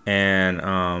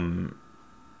 and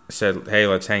said, hey,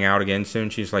 let's hang out again soon.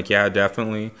 She's like, yeah,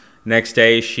 definitely. Next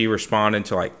day, she responded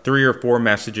to like 3 or 4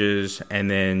 messages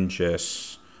and then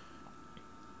just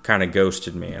kind of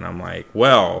ghosted me. And I'm like,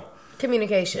 well,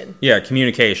 Communication. Yeah,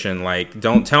 communication. Like,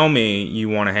 don't tell me you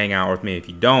want to hang out with me if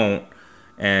you don't.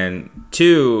 And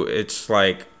 2, it's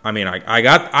like, I mean,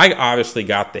 I obviously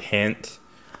got the hint.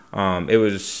 It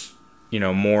was,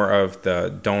 more of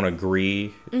the don't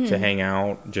agree to hang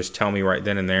out. Just tell me right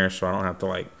then and there, so I don't have to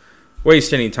like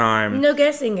waste any time. No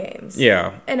guessing games.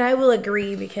 Yeah. And I will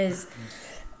agree because,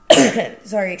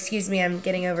 sorry, excuse me, I'm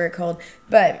getting over a cold.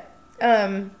 But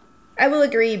I will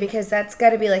agree because that's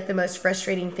got to be like the most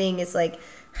frustrating thing is like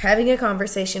having a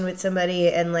conversation with somebody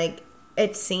and like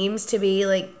it seems to be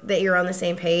like that you're on the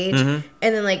same page. And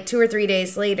then like 2 or 3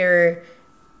 days later,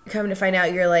 come to find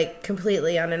out you're like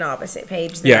completely on an opposite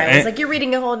page than I was. Like you're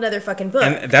reading a whole nother fucking book.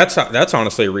 And that's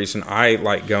honestly a reason I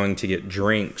like going to get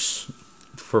drinks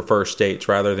for first dates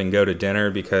rather than go to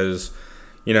dinner because,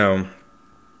 I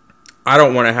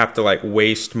don't want to have to like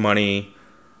waste money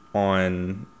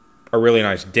on a really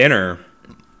nice dinner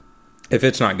if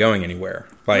it's not going anywhere.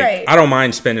 Like right. I don't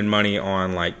mind spending money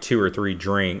on like 2 or 3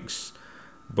 drinks,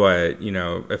 but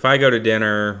if I go to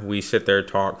dinner, we sit there,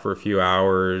 talk for a few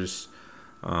hours.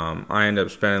 I end up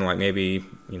spending like maybe,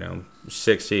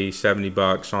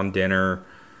 $60-$70 on dinner,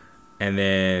 and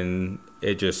then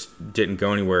it just didn't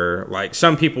go anywhere. Like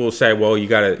some people will say, well, you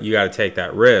gotta take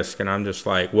that risk. And I'm just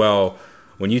like, well,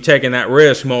 when you've taken that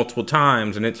risk multiple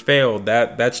times and it's failed,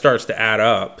 that starts to add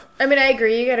up. I mean, I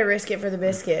agree. You gotta risk it for the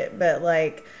biscuit, but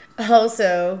like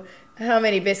also, how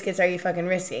many biscuits are you fucking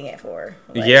risking it for?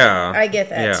 Like, yeah. I get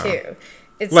that too.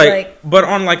 It's like, but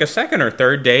on like a second or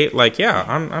third date, like, yeah,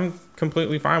 I'm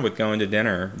completely fine with going to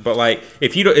dinner. But like,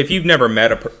 if you've never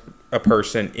met a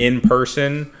person in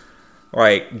person,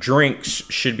 like drinks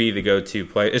should be the go-to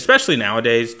place, especially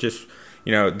nowadays. Just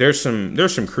there's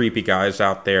some creepy guys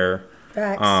out there,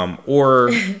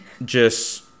 or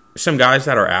just some guys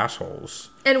that are assholes.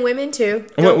 And women too.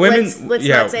 Let's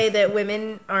not say that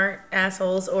women aren't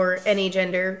assholes or any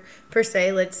gender per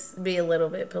se. Let's be a little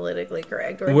bit politically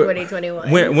correct. We're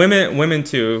 2021. Women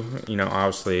too.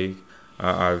 Obviously,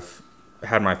 I've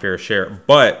had my fair share,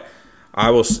 but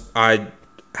I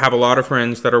have a lot of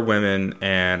friends that are women,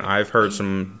 and I've heard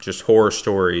some just horror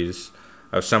stories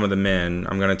of some of the men.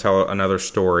 I'm going to tell another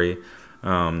story.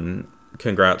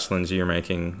 Congrats, Lindsay, you're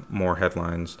making more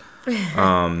headlines.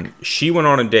 She went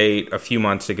on a date a few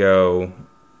months ago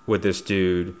with this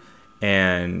dude,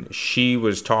 and she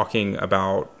was talking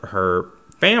about her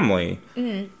family,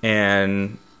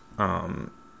 and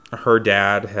her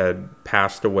dad had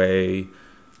passed away,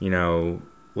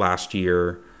 last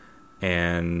year,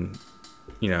 and,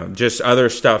 just other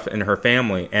stuff in her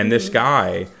family. And this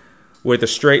guy, with a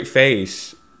straight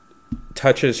face,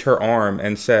 touches her arm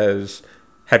and says,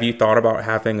 have you thought about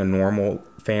having a normal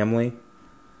family?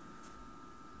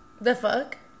 The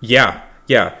fuck? Yeah.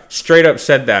 Straight up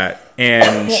said that.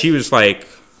 And she was like,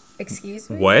 excuse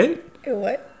me?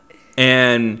 What?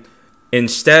 And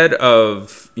instead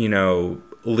of,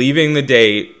 leaving the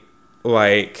date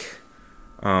like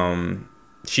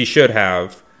she should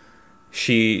have,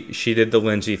 she did the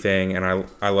Lindsay thing, and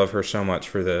I love her so much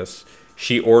for this.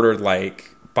 She ordered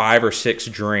like 5 or 6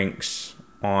 drinks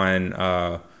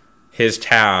on his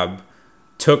tab,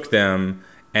 took them,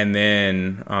 and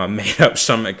then made up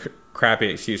some crappy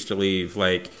excuse to leave.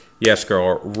 Like, yes,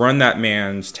 girl, run that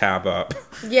man's tab up.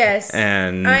 Yes.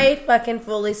 And I fucking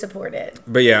fully support it.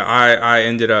 But yeah, I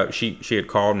ended up, she had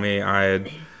called me. I had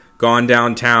gone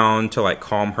downtown to like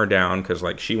calm her down because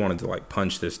like she wanted to like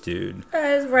punch this dude.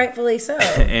 Rightfully so.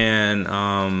 And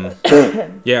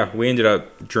yeah, we ended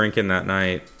up drinking that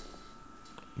night.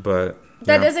 But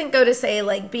that doesn't go to say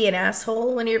like be an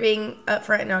asshole when you're being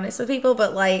upfront and honest with people,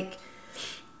 but like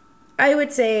I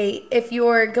would say if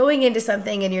you're going into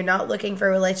something and you're not looking for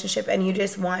a relationship and you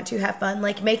just want to have fun,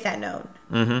 like make that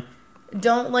known.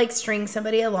 Don't like string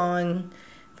somebody along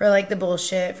for like the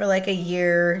bullshit for like a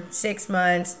year, 6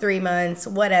 months, 3 months,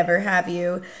 whatever have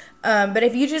you. But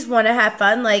if you just want to have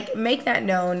fun, like make that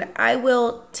known. I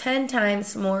will 10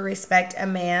 times more respect a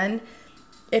man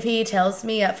if he tells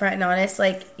me upfront and honest,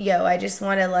 like, yo, I just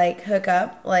want to like hook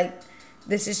up, like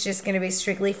this is just going to be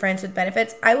strictly friends with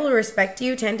benefits. I will respect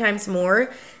you 10 times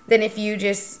more than if you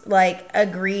just like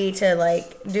agree to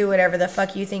like do whatever the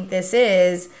fuck you think this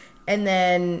is and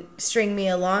then string me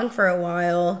along for a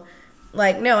while.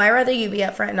 Like, no, I'd rather you be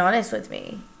upfront and honest with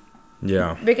me.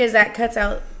 Yeah. Because that cuts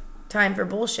out time for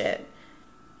bullshit.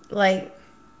 Like,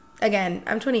 again,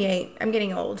 I'm 28. I'm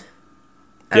getting old.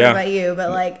 I don't know about you, but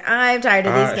like, I'm tired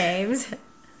of these games.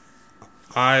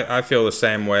 I feel the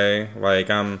same way. Like,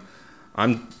 I'm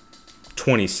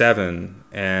 27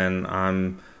 and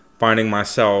I'm finding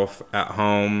myself at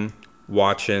home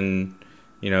watching,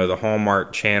 the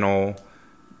Hallmark Channel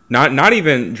Not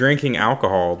even drinking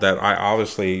alcohol that I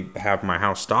obviously have my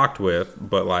house stocked with,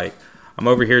 but like I'm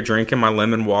over here drinking my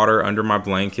lemon water under my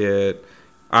blanket.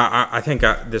 I think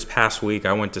this past week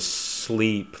I went to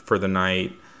sleep for the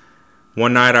night.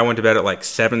 One night I went to bed at like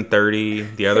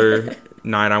 7:30. The other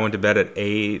night I went to bed at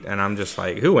 8, and I'm just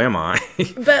like, who am I?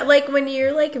 But like when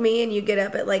you're like me and you get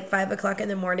up at like 5 o'clock in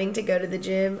the morning to go to the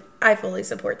gym, I fully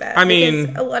support that. I mean,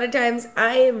 because a lot of times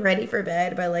I am ready for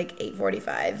bed by like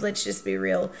 8:45. Let's just be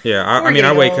real. Yeah, I mean,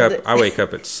 I wake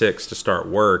up at 6 to start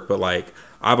work, but like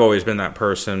I've always been that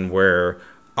person where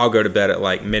I'll go to bed at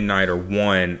like midnight or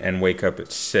 1 and wake up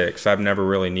at 6. I've never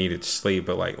really needed sleep,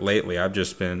 but like lately I've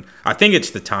just been, I think it's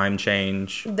the time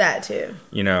change. That too.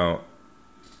 You know,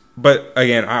 but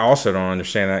again, I also don't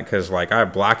understand that because like I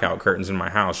have blackout curtains in my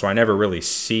house, so I never really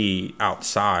see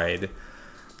outside.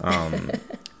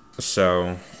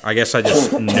 So I guess I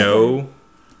just know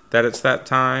that it's that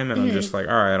time, and I'm just like,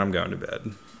 all right, I'm going to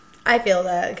bed. I feel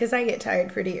that because I get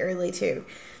tired pretty early too.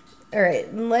 All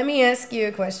right, let me ask you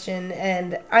a question,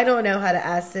 and I don't know how to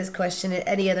ask this question in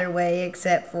any other way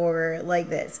except for like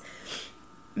this.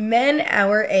 Men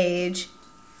our age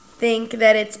think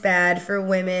that it's bad for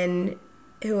women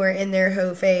who are in their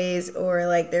hoe phase or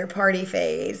like their party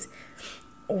phase.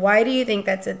 Why do you think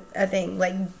that's a thing?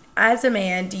 Like, as a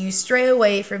man, do you stray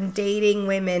away from dating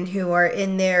women who are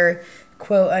in their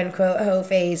quote-unquote hoe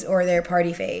phase or their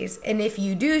party phase? And if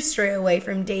you do stray away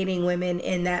from dating women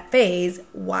in that phase,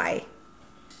 why?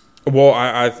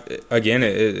 Well, again,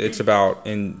 it's about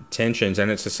intentions,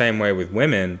 and it's the same way with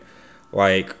women.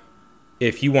 Like,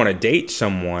 if you want to date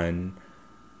someone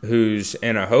who's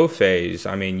in a hoe phase,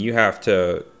 I mean, you have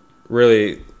to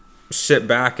really sit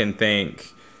back and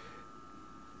think,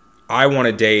 I want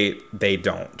to date, they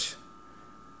don't,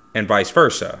 and vice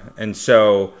versa. And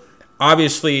so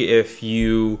obviously, if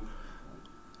you're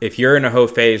in a hoe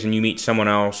phase and you meet someone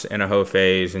else in a hoe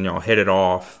phase and y'all hit it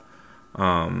off,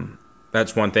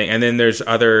 that's one thing. And then there's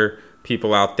other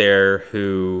people out there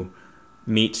who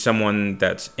meet someone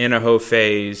that's in a hoe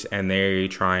phase and they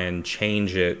try and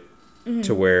change it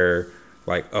to where,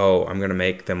 like, oh, I'm gonna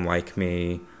make them like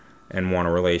me and want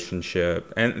a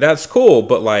relationship, and that's cool.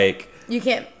 But like, you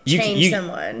can't change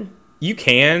someone. You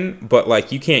can, but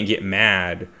like, you can't get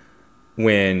mad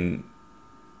when,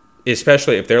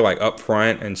 especially if they're like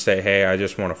upfront and say, hey, I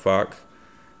just want to fuck,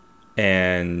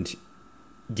 and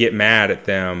get mad at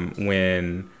them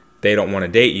when they don't want to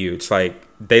date you. It's like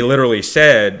they literally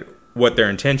said what their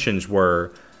intentions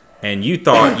were, and you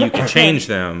thought you could change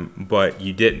them, but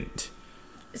you didn't.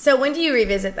 So when do you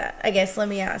revisit that? I guess, let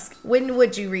me ask. When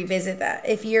would you revisit that?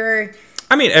 If you're...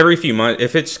 I mean, every few months.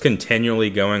 If it's continually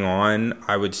going on,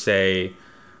 I would say,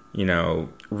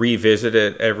 revisit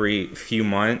it every few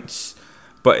months.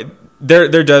 But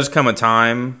there does come a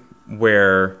time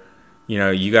where,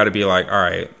 you got to be like, all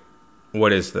right,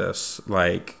 what is this?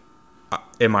 Like,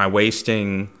 am I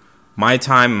wasting my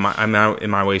time?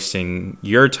 Am I wasting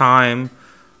your time?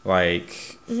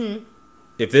 Like,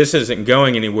 if this isn't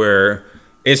going anywhere,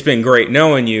 it's been great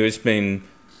knowing you. It's been,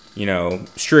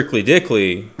 strictly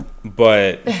dickly.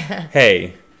 But,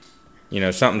 hey,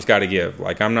 something's got to give.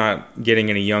 Like, I'm not getting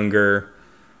any younger.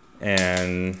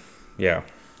 And, yeah.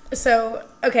 So,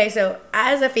 okay, so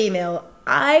as a female,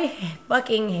 I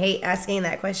fucking hate asking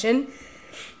that question.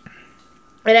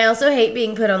 And I also hate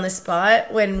being put on the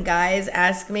spot when guys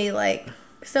ask me, like,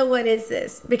 so what is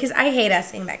this? Because I hate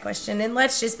asking that question. And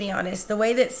let's just be honest. The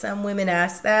way that some women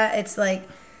ask that, it's like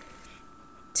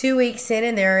 2 weeks in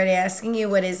and they're already asking you,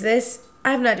 what is this?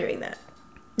 I'm not doing that.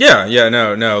 Yeah,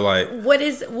 no, like...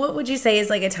 What would you say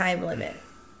is like a time limit?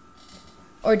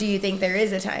 Or do you think there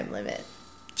is a time limit?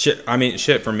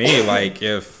 Shit for me, like,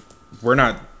 if we're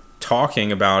not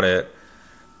talking about it,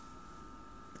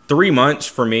 3 months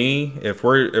for me, if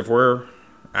we're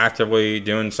actively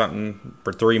doing something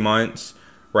for 3 months,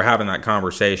 we're having that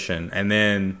conversation. And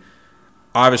then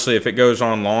obviously if it goes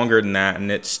on longer than that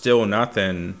and it's still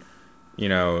nothing,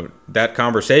 that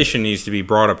conversation needs to be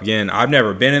brought up again. I've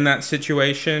never been in that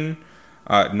situation.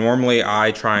 Normally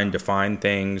I try and define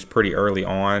things pretty early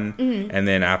on, and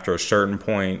then after a certain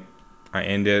point I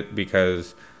end it,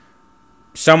 because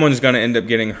someone's going to end up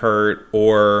getting hurt,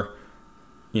 or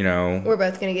we're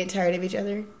both going to get tired of each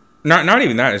other. Not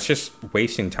even that. It's just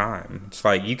wasting time. It's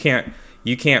like you can't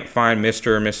find Mr.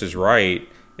 or Mrs. Right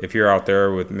if you're out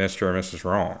there with Mr. or Mrs.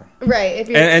 Wrong. Right. If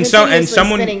you're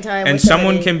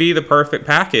someone can be the perfect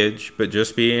package, but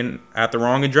just being at the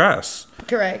wrong address.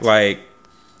 Correct. Like,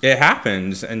 it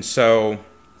happens, and so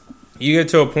you get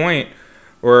to a point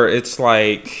where it's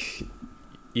like,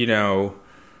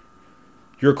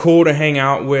 you're cool to hang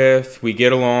out with. We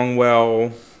get along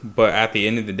well. But at the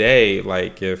end of the day,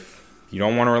 like, if you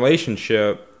don't want a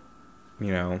relationship,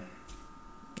 you know,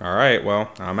 all right,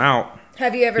 well, I'm out.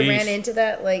 Have you ever ran into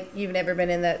that? Like, you've never been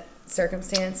in that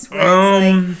circumstance where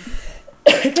it's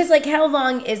like, because like, how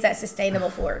long is that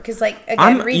sustainable for? Because like,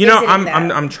 again,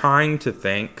 I'm trying to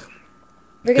think.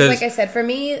 Because like I said, for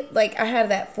me, like I had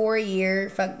that 4-year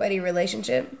fuck buddy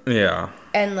relationship. Yeah.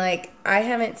 And like, I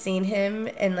haven't seen him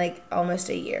in like almost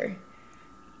a year.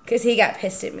 Because he got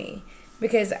pissed at me.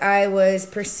 Because I was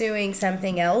pursuing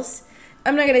something else.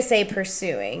 I'm not going to say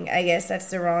pursuing. I guess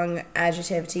that's the wrong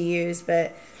adjective to use.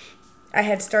 But I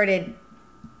had started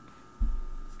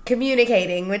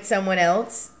communicating with someone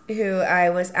else who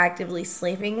I was actively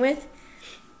sleeping with.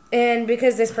 And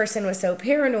because this person was so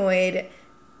paranoid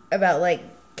about like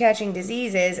catching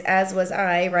diseases, as was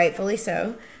I, rightfully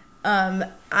so,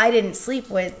 I didn't sleep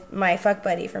with my fuck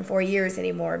buddy from 4 years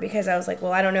anymore because I was like,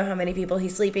 well, I don't know how many people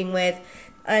he's sleeping with.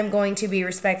 I'm going to be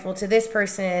respectful to this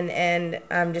person, and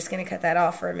I'm just going to cut that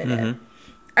off for a minute. Mm-hmm.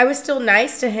 I was still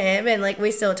nice to him, and, like, we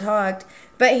still talked,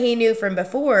 but he knew from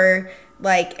before,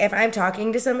 like, if I'm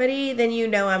talking to somebody, then you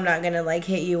know I'm not going to, like,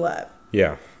 hit you up.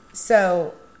 Yeah.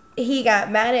 So he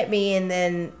got mad at me, and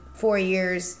then 4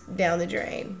 years down the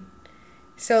drain.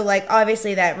 So, like,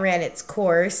 obviously that ran its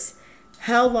course.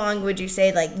 How long would you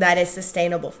say, like, that is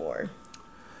sustainable for?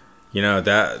 You know,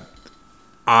 that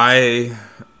I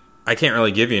can't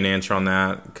really give you an answer on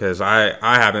that because I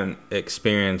haven't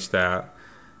experienced that.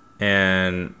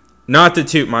 And not to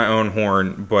toot my own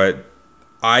horn, but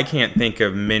I can't think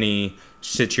of many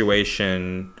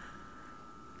situation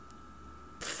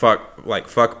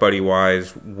fuck buddy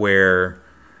wise where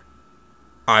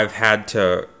I've had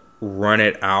to run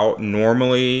it out.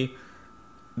 Normally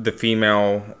the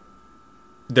female,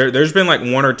 there's been like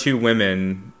 1 or 2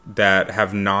 women that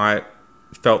have not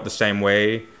felt the same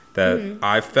way that mm-hmm.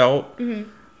 I've felt. Mm-hmm.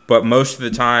 But most of the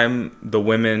time, the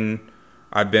women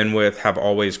I've been with have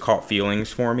always caught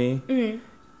feelings for me. Mm-hmm.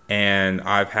 And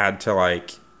I've had to,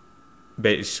 like,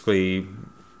 basically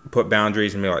put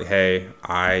boundaries and be like, hey,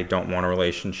 I don't want a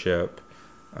relationship.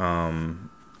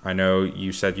 I know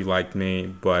you said you liked me,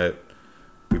 but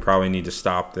we probably need to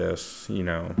stop this, you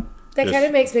know. That kind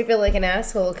of makes me feel like an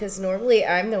asshole because normally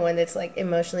I'm the one that's, like,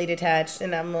 emotionally detached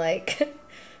and I'm like...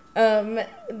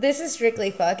 this is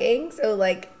strictly fucking, so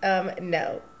like,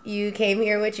 no. You came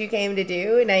here what you came to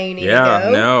do, and now you need to go. Yeah,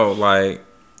 no, like,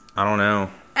 I don't know.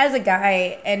 As a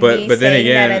guy, and me saying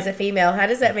that as a female, how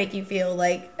does that make you feel?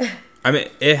 Like, I mean,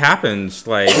 it happens.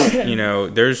 Like, you know,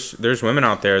 there's women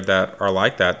out there that are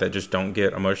like that just don't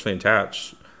get emotionally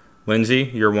attached.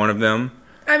 Lindsay, you're one of them.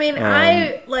 I mean,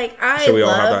 so we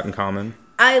all have that in common.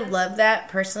 I love that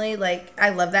personally. Like,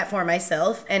 I love that for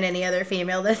myself and any other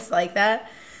female that's like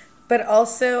that. But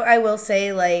also, I will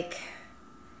say, like,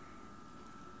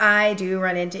 I do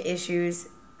run into issues.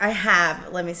 I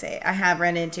have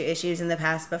run into issues in the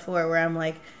past before where I'm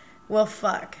like, well,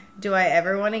 fuck. Do I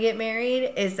ever want to get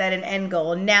married? Is that an end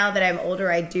goal? Now that I'm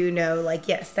older, I do know, like,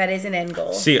 yes, that is an end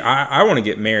goal. See, I want to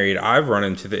get married. I've run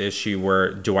into the issue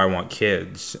where, do I want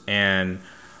kids? And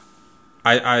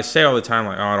I say all the time,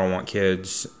 like, oh, I don't want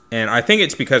kids. And I think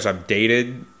it's because I've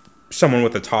dated someone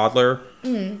with a toddler.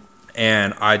 Mm-hmm.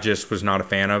 And I just was not a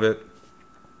fan of it.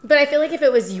 But I feel like if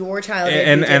it was your child,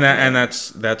 and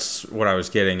that's what I was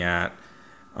getting at.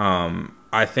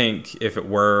 I think if it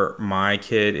were my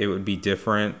kid, it would be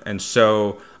different. And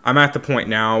so I'm at the point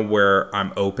now where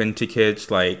I'm open to kids.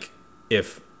 Like,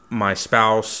 if my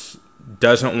spouse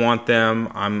doesn't want them,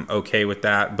 I'm okay with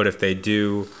that. But if they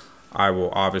do, I will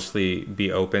obviously be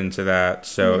open to that.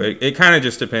 So mm-hmm. it kind of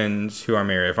just depends who I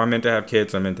marry. If I'm meant to have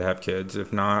kids, I'm meant to have kids.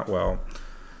 If not, well...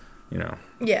 You know.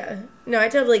 Yeah. No, I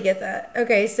totally get that.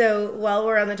 Okay, so while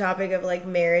we're on the topic of, like,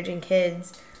 marriage and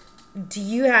kids, do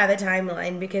you have a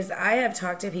timeline? Because I have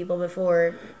talked to people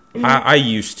before. I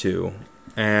used to.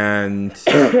 And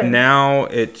now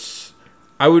it's...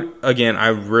 I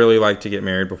really like to get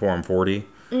married before I'm 40.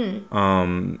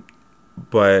 Mm.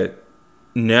 But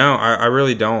no, I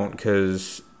really don't.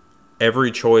 Because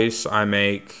every choice I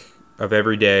make of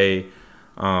every day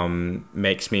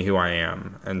makes me who I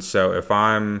am. And so if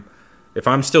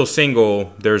I'm still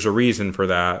single, there's a reason for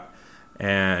that.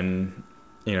 And,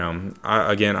 you know,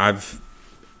 I've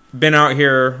been out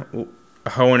here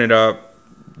hoeing it up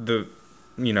the,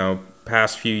 you know,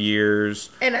 past few years.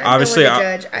 And I'm obviously the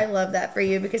judge. I love that for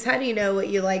you because how do you know what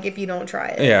you like if you don't try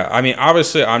it? Yeah, I mean,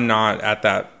 obviously I'm not at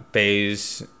that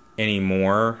phase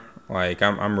anymore. Like,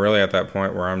 I'm really at that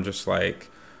point where I'm just like,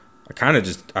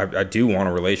 I do want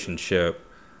a relationship.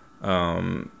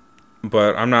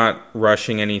 But I'm not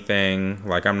rushing anything.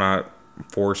 Like, I'm not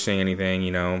forcing anything,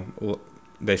 you know.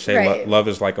 They say Right. love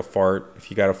is like a fart.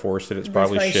 If you got to force it, it's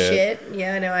probably shit.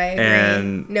 Yeah, no, I agree.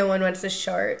 And no one wants a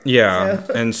shart. Yeah.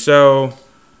 So. And so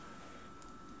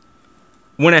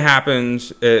when it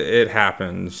happens, it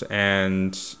happens.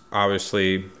 And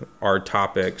obviously our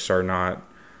topics are not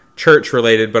church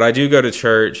related, but I do go to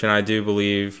church and I do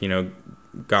believe, you know,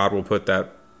 God will put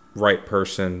that right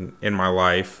person in my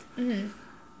life.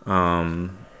 So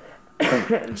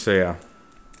yeah.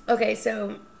 Okay,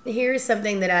 so here's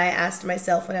something that I asked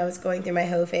myself when I was going through my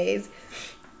hoe phase.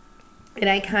 And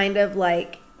I kind of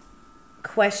like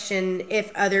question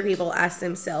if other people ask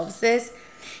themselves this.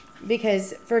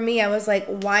 Because for me, I was like,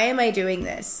 why am I doing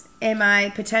this? Am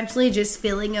I potentially just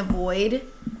feeling a void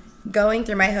going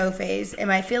through my hoe phase? Am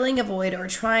I feeling a void or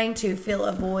trying to fill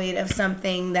a void of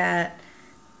something that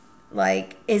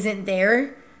like isn't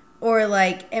there? Or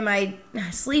like, am I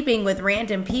sleeping with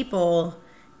random people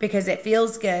because it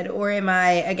feels good? Or am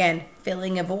I, again,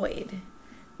 filling a void?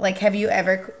 Like, have you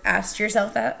ever asked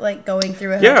yourself that, like, going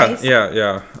through a hoe phase?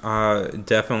 Yeah.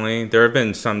 Definitely. There have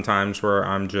been some times where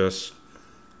I'm just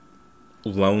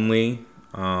lonely.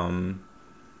 And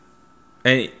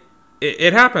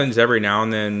it happens every now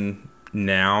and then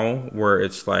now where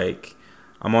it's like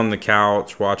I'm on the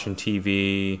couch watching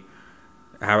TV.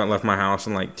 I haven't left my house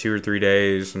in like 2 or 3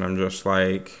 days, and I'm just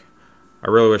like, I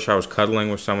really wish I was cuddling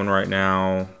with someone right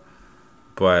now.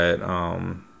 But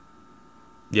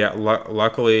yeah,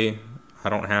 luckily I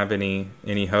don't have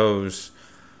any hoes,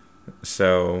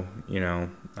 so you know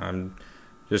I'm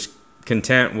just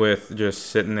content with just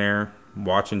sitting there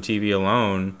watching TV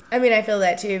alone. I mean, I feel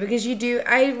that too, because you do,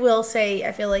 I will say,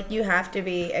 I feel like you have to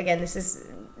be, again, this is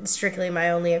strictly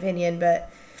my only opinion, but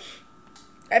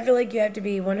I feel like you have to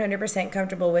be 100%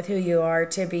 comfortable with who you are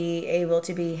to be able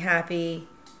to be happy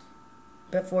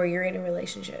before you're in a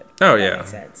relationship. Oh, yeah. That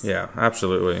makes sense. Yeah,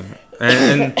 absolutely.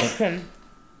 And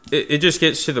it just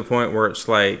gets to the point where it's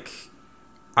like,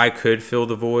 I could fill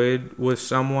the void with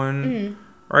someone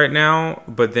right now,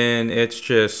 but then it's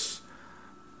just,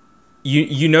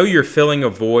 you know you're filling a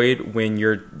void when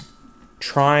you're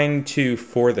trying to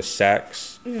for the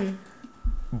sex,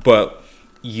 but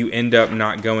you end up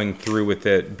not going through with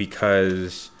it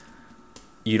because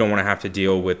you don't want to have to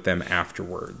deal with them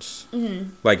afterwards.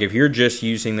 Like if you're just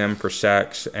using them for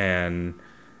sex and,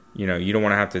 you know, you don't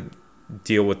want to have to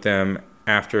deal with them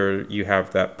after you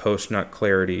have that post-nut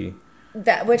clarity.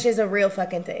 That, which is a real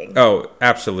fucking thing. Oh,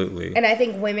 absolutely. And I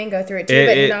think women go through it too,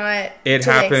 but not to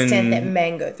the extent that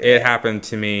men go through it. It happened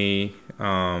to me.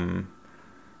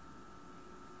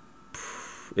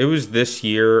 It was this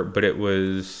year, but it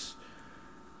was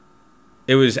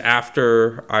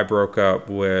after I broke up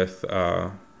with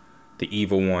the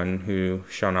evil one who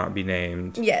shall not be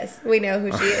named. Yes, we know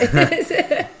who she is.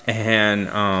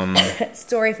 And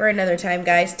story for another time,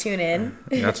 guys. Tune in.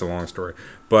 That's a long story.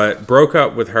 But broke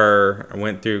up with her. I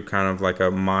went through kind of like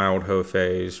a mild hoe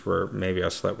phase where maybe I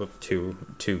slept with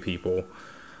two people.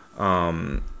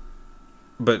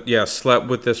 But yeah, slept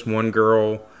with this one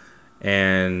girl,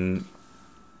 and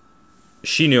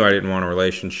she knew I didn't want a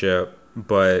relationship,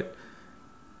 but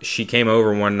she came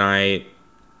over one night,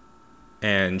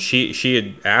 and she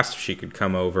had asked if she could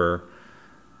come over,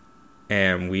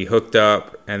 and we hooked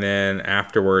up, and then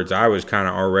afterwards I was kind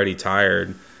of already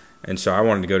tired, and so I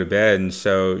wanted to go to bed, and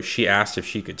so she asked if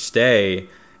she could stay,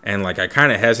 and like I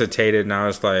kind of hesitated, and I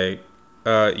was like,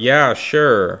 yeah,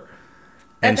 sure.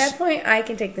 At that point, I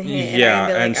can take the hint. Yeah,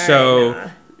 and, and so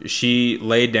she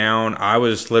laid down. I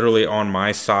was literally on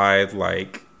my side,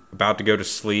 like about to go to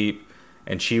sleep,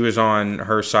 and she was on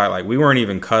her side. Like we weren't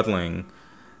even cuddling,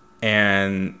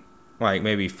 and like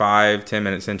maybe 5-10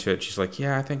 minutes into it, she's like,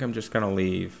 "Yeah, I think I'm just gonna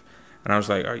leave." And I was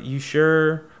like, "Are you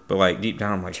sure?" But like deep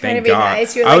down, I'm like, trying "Thank to be God."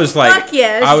 Nice. You're I was like, fuck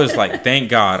yes. I was like, "Thank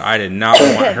God." I did not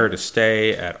want her to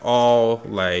stay at all.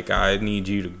 Like, I need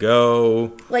you to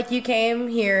go. Like you came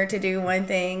here to do one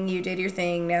thing, you did your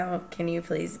thing. Now, can you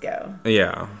please go?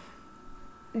 Yeah.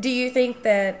 Do you think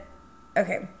that?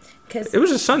 Okay, because it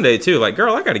was a Sunday too. Like,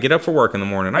 girl, I got to get up for work in the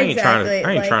morning. I ain't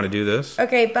trying to do this.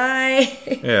 Okay, bye.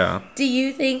 Yeah. Do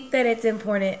you think that it's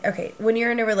important? Okay, when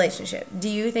you're in a relationship, do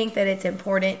you think that it's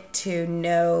important to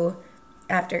know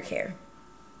aftercare?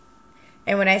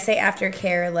 And when I say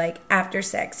aftercare, like after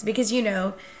sex, because you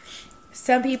know,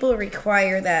 some people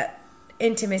require that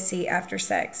intimacy after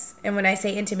sex. And when I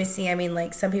say intimacy, I mean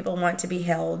like some people want to be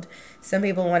held, some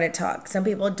people want to talk, some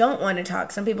people don't want to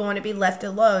talk, some people want to be left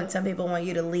alone, some people want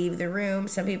you to leave the room,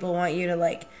 some people want you to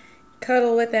like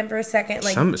cuddle with them for a second.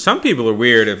 Like some people are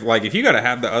weird. If you got to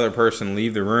have the other person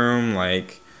leave the room,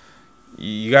 like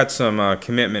you got some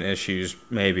commitment issues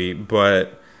maybe.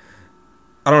 But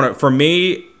I don't know. For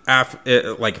me,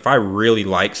 like if I really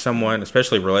like someone,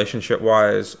 especially relationship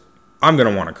wise, I'm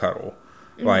gonna want to cuddle.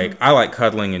 Like I like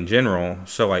cuddling in general,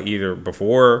 so like either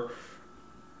before,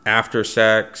 after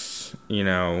sex,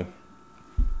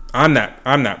 I'm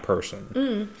that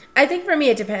person. I think for me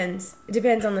it depends. It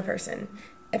depends on the person.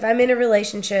 If I'm in a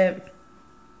relationship,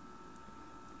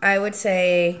 I would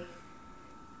say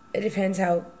it depends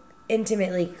how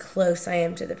intimately close I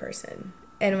am to the person.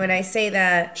 And when I say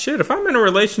that... Shit, if I'm in a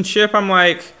relationship, I'm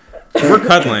like, we're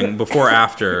cuddling before,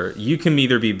 after. You can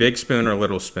either be big spoon or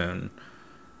little spoon.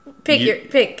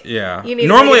 Pick. Yeah.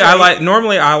 Normally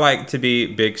I like to be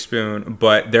big spoon,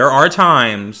 but there are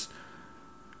times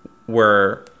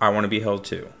where I want to be held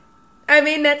too. I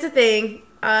mean, that's the thing.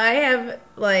 I have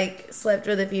slept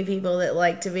with a few people that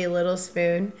like to be little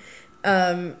spoon.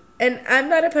 And I'm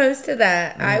not opposed to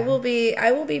that. I will be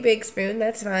big spoon.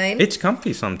 That's fine. It's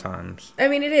comfy sometimes. I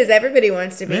mean, it is. Everybody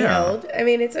wants to be held. I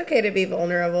mean, it's okay to be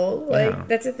vulnerable.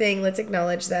 That's a thing. Let's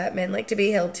acknowledge that. Men like to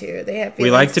be held too. They have feelings.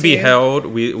 We like to be held.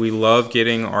 We love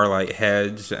getting our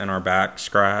heads and our back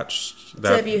scratched.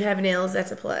 So if you have nails,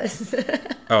 that's a plus.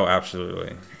 Oh,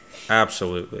 absolutely.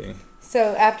 Absolutely.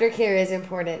 So aftercare is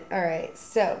important. All right.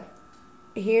 So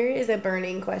here is a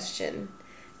burning question.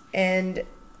 And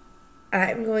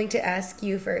I'm going to ask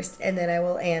you first, and then I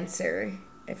will answer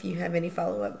if you have any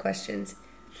follow-up questions.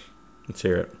 Let's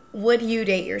hear it. Would you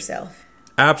date yourself?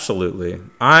 Absolutely.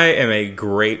 I am a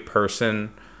great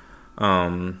person.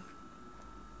 Yeah,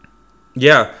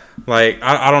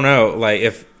 I don't know.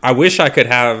 If I wish I could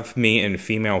have me in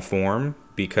female form,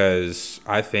 because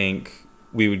I think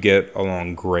we would get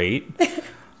along great.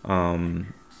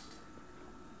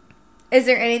 Is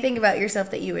there anything about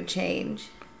yourself that you would change?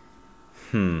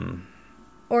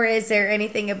 Or is there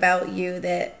anything about you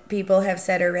that people have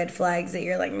said are red flags that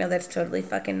you're like, no, that's totally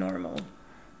fucking normal?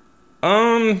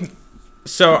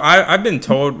 So I've been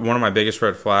told one of my biggest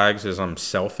red flags is I'm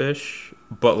selfish,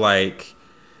 but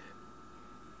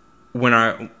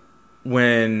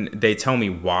when they tell me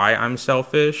why I'm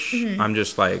selfish, I'm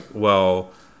just like,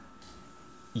 well,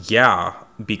 yeah,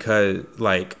 because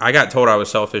I got told I was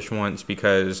selfish once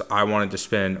because I wanted to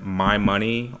spend my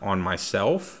money on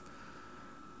myself.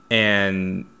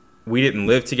 And we didn't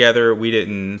live together. We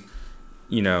didn't,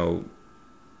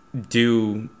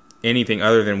 do anything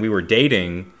other than we were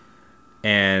dating.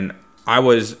 And I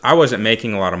wasn't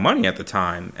making a lot of money at the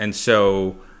time. And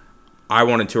so I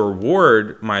wanted to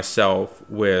reward myself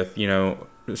with,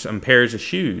 some pairs of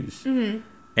shoes.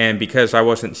 And because I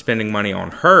wasn't spending money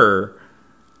on her,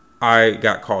 I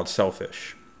got called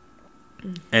selfish.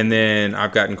 And then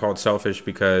I've gotten called selfish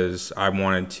because I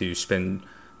wanted to spend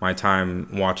my time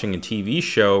watching a TV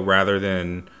show rather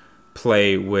than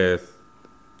play with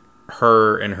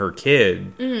her and her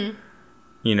kid, And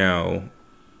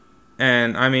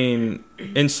I mean,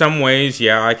 in some ways,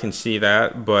 yeah, I can see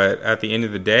that. But at the end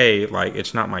of the day,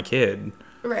 it's not my kid.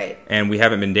 Right. And we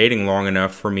haven't been dating long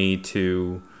enough for me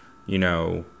to,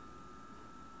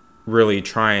 really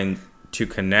trying to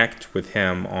connect with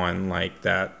him on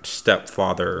that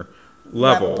stepfather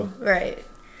level. Right.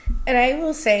 And I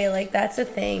will say, that's a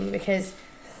thing, because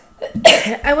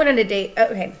I went on a date.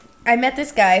 Okay. I met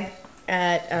this guy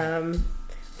at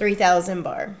 3000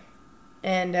 Bar.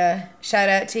 And shout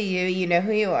out to you. You know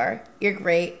who you are. You're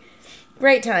great.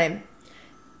 Great time.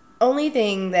 Only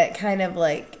thing that kind of,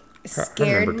 scared me.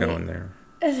 I remember going there.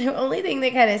 The only thing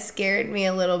that kind of scared me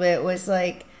a little bit was,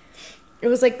 it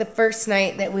was, the first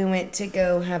night that we went to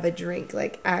go have a drink.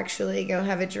 Actually go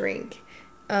have a drink.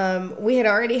 We had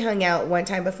already hung out one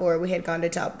time before. We had gone to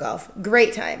Topgolf.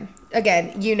 Great time.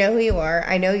 Again, you know who you are.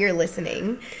 I know you're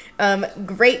listening.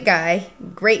 Great guy.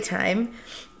 Great time.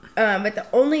 But the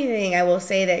only thing I will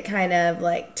say that kind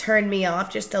of turned me off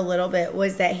just a little bit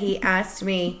was that he asked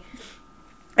me,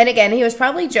 and again, he was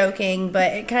probably joking,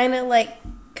 but it kind of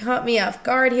caught me off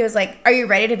guard. He was like, "Are you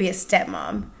ready to be a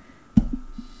stepmom?"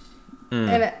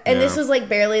 And this was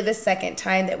barely the second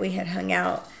time that we had hung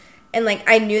out. And,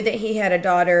 I knew that he had a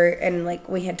daughter, and,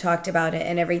 we had talked about it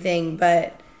and everything,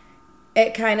 but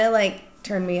it kind of,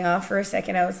 turned me off for a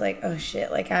second. I was like, oh,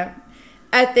 shit, I'm,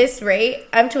 at this rate,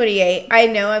 I'm 28. I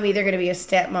know I'm either going to be a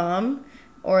stepmom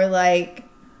or,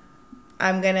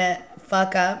 I'm going to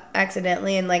fuck up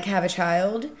accidentally and, have a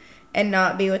child and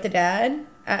not be with the dad.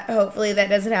 Hopefully that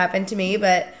doesn't happen to me,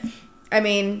 but, I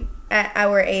mean, at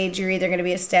our age, you're either going to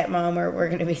be a stepmom or we're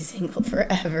going to be single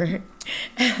forever.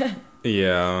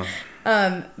 Yeah.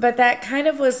 But that kind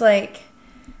of was I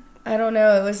don't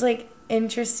know, it was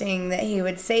interesting that he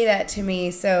would say that to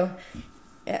me. So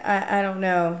I don't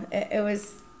know. It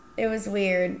was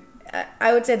weird.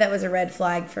 I would say that was a red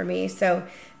flag for me. So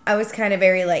I was kind of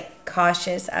very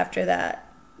cautious after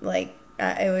that Like,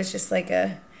 it was just like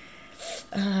I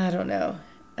don't know.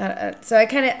 So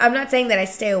I'm not saying that I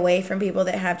stay away from people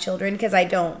that have children, because I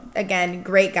don't. Again,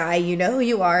 great guy. You know who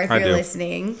you are if you're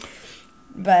listening.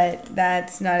 But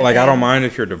that's not like, I don't mind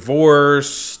if you're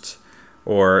divorced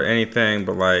or anything,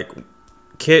 but like,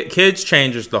 kids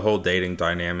changes the whole dating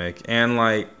dynamic. And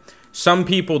like, some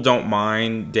people don't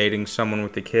mind dating someone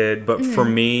with a kid, but for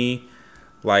me,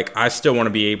 like, I still want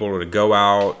to be able to go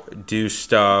out, do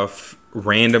stuff,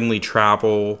 randomly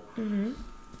travel,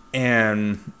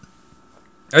 and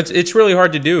it's really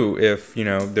hard to do if, you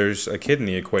know, there's a kid in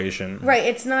the equation. Right,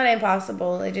 it's not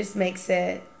impossible. It just makes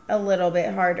it a little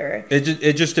bit harder.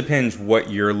 It just depends what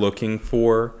you're looking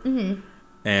for,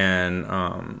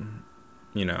 and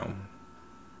you know,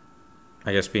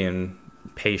 I guess being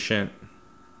patient.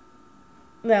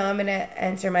 No, I'm gonna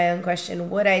answer my own question.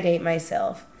 Would I date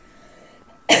myself?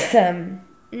 I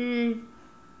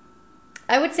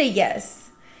would say yes.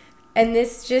 And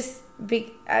this just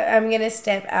I'm gonna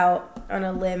step out on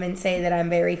a limb and say that I'm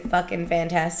very fucking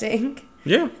fantastic.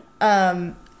 Yeah.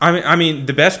 I mean,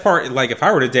 the best part, like, if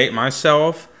I were to date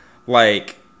myself,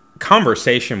 like,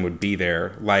 conversation would be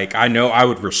there. Like, I know I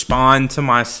would respond to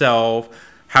myself.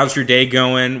 How's your day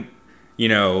going? You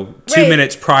know, 2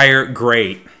 minutes prior,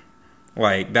 great.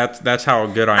 Like, that's how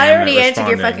good I am. I already answered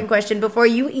your fucking question before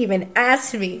you even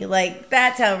asked me. Like,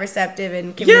 that's how receptive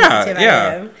and communicative I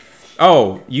am.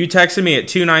 Oh, you texted me at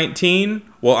 2:19?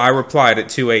 Well, I replied at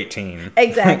 2:18.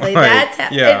 Exactly. Like, that's how.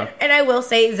 Yeah. And I will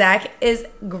say, Zach is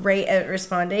great at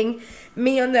responding.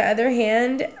 Me, on the other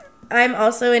hand, I'm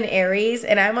also an Aries,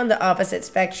 and I'm on the opposite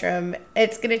spectrum.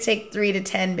 It's going to take 3 to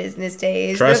 10 business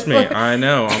days. Trust me, I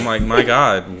know. I'm like, my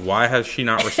God, why has she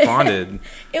not responded?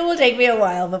 It will take me a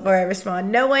while before I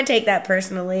respond. No one take that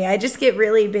personally. I just get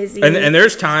really busy. And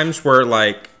there's times where,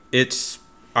 like,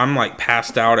 I'm, like,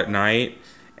 passed out at night,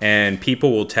 and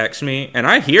people will text me, and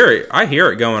I hear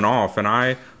it going off, and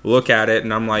I look at it,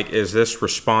 and I'm like, is this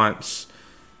response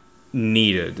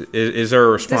needed? Is there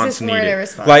a response needed?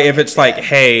 Response, like, if it's like,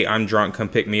 hey, I'm drunk, come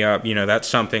pick me up, you know, that's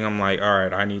something I'm like, all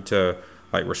right, I need to,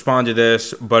 like, respond to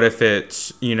this. But if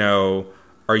it's, you know,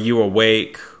 are you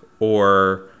awake,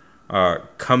 or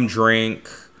come drink,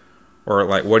 or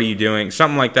like, what are you doing,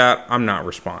 something like that, I'm not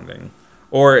responding.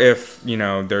 Or if, you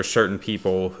know, there's certain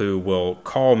people who will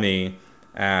call me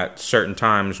at certain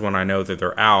times when I know that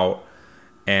they're out,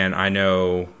 and I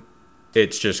know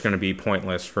it's just going to be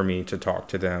pointless for me to talk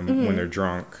to them when they're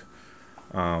drunk.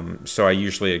 So I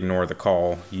usually ignore the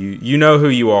call. You know who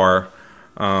you are.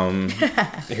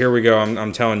 Here we go.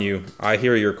 I'm telling you, I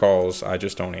hear your calls. I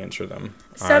just don't answer them.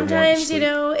 Sometimes, you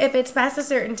know, if it's past a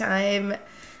certain time,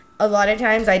 a lot of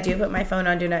times I do put my phone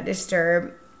on Do Not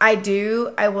Disturb. I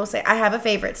will say, I have a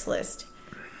favorites list.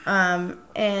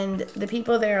 And the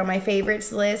people that are on my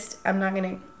favorites list, I'm not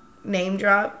going to name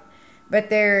drop, but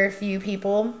there are a few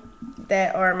people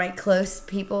that are my close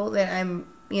people that I'm,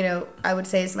 you know, I would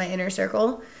say is my inner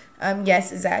circle.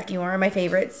 Yes, Zach, you are my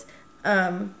favorites.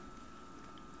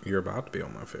 You're about to be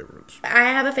on my favorites. I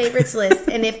have a favorites list,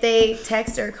 and if they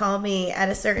text or call me at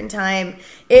a certain time,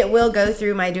 it will go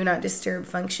through my Do Not Disturb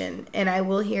function, and I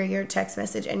will hear your text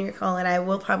message and your call, and I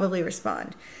will probably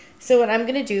respond. So what I'm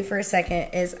going to do for a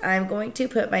second is I'm going to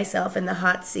put myself in the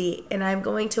hot seat, and I'm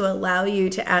going to allow you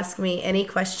to ask me any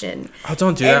question. Oh,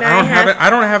 don't do that. I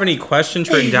don't have any questions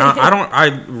written down.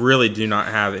 I really do not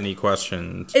have any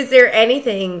questions. Is there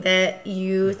anything that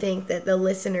you think that the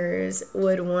listeners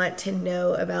would want to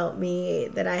know about me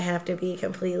that I have to be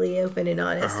completely open and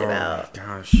honest about? Oh,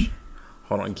 gosh.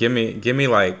 Hold on. Give me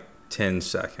like 10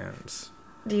 seconds.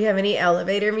 Do you have any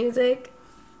elevator music?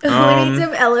 We need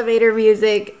some elevator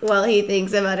music while he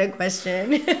thinks about a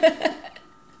question.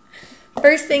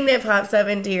 First thing that pops up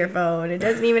into your phone. It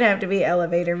doesn't even have to be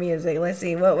elevator music. Let's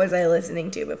see. What was I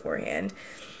listening to beforehand?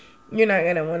 You're not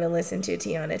going to want to listen to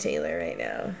Tiana Taylor right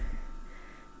now.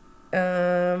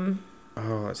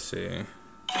 Oh, let's see.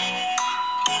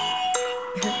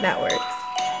 That works.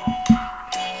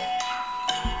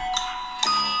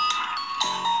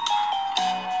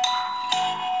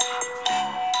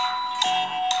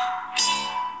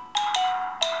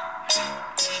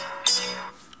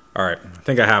 All right, I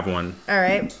think I have one. All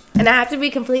right, and I have to be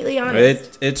completely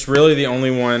honest. It's really the only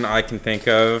one I can think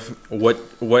of.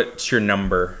 What's your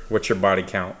number? What's your body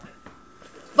count?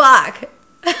 Fuck.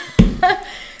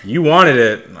 You wanted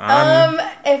it.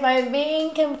 If I'm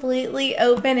being completely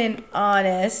open and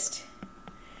honest,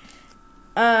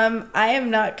 I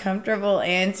am not comfortable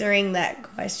answering that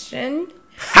question.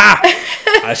 Ha!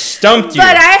 I stumped you.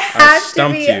 But I have to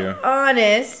be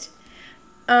honest.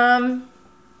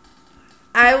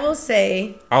 I will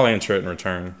say... I'll answer it in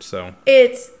return, so...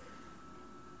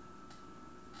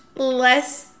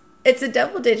 less. It's a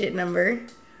double-digit number,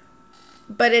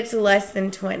 but it's less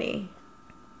than 20.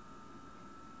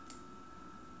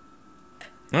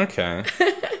 Okay.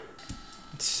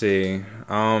 Let's see.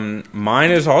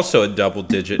 Mine is also a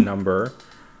double-digit number.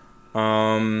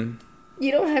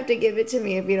 You don't have to give it to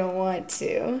me if you don't want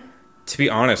to. To be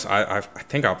honest, I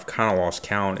think I've kind of lost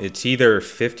count. It's either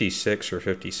 56 or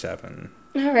 57.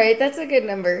 All right, that's a good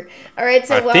number. All right,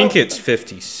 so I think it's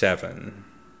 57.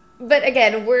 But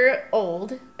again, we're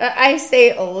old. I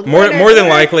say old. More than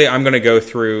likely, I'm going to go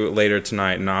through later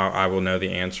tonight, and I will know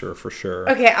the answer for sure.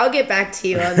 Okay, I'll get back to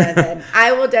you on that then.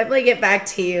 I will definitely get back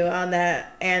to you on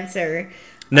that answer.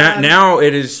 Now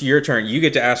it is your turn. You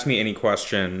get to ask me any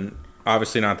question.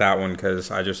 Obviously not that one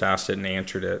because I just asked it and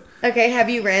answered it. Okay, have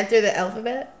you ran through the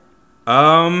alphabet?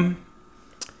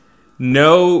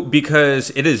 No,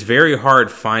 because it is very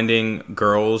hard finding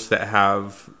girls that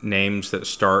have names that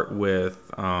start with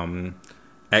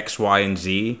X, Y, and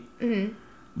Z. Mm-hmm.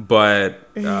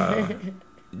 But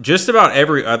just about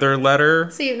every other letter.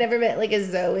 So you've never met like a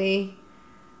Zoe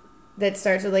that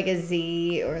starts with like a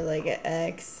Z or like an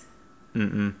X?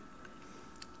 Mm-mm.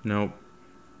 Nope.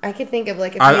 I could think of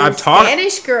like a few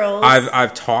Spanish girls.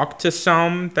 I've talked to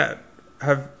some that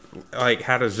have like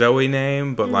had a Zoe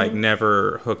name, but like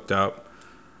never hooked up.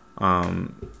 I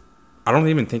don't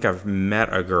even think I've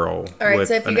met a girl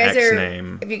with an X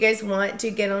name. If you guys want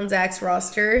to get on Zach's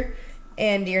roster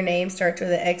and your name starts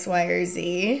with an X, Y, or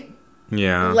Z,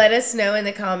 let us know in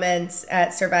the comments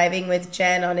at Surviving with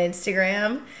Jen on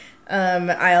Instagram.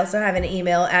 I also have an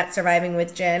email at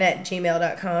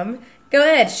survivingwithjen@gmail.com. Go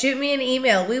ahead, shoot me an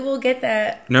email. We will get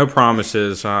that. No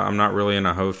promises. I'm not really in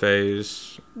a hoe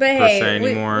phase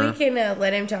anymore. We can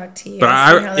let him talk to you.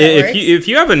 But if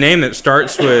you have a name that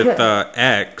starts with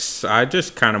X, I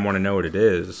just kind of want to know what it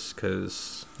is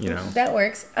because that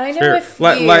works. I know a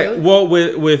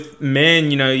few. With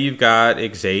men, you've got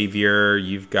Xavier,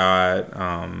 you've got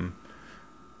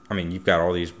you've got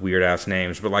all these weird ass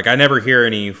names, but like I never hear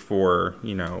any for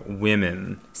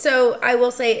women. So I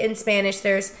will say in Spanish,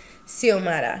 there's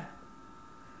Xiomara.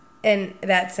 And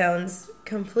that sounds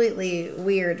completely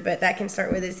weird, but that can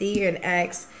start with a Z, an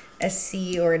X, a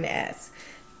C, or an S.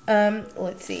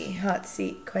 Let's see. Hot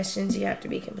seat questions you have to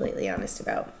be completely honest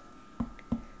about.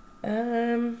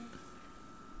 I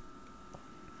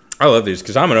love these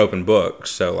because I'm an open book,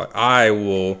 so like I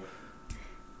will.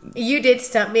 You did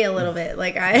stump me a little bit.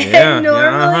 Like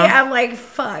I'm like,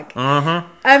 fuck.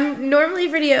 I'm normally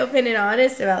pretty open and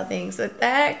honest about things, but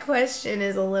that question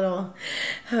is a little,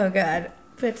 oh God,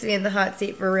 puts me in the hot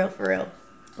seat for real, for real.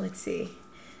 Let's see.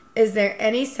 Is there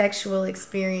any sexual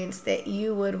experience that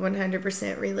you would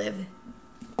 100% relive?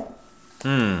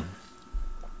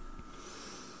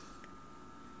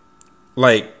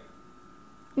 Like.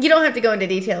 You don't have to go into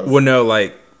details. Well, no,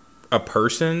 like a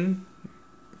person.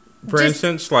 For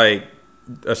instance, like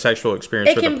a sexual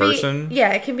experience with a person?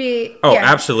 It can be. Oh,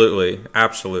 yeah. Absolutely.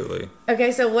 Absolutely.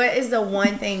 Okay, so what is the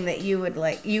one thing that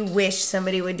you wish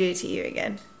somebody would do to you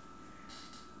again?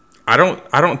 I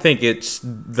don't think it's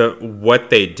what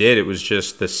they did. It was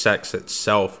just the sex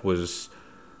itself was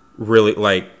really,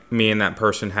 like, me and that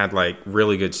person had, like,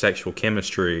 really good sexual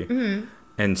chemistry. Mm-hmm.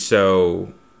 And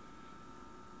so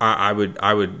I would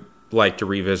like to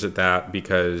revisit that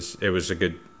because it was a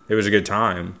good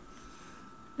time.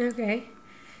 Okay.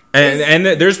 And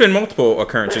there's been multiple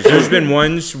occurrences. There's been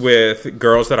ones with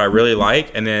girls that I really like,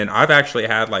 and then I've actually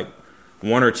had like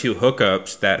one or two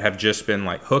hookups that have just been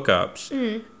like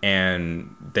hookups,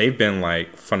 and they've been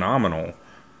like phenomenal.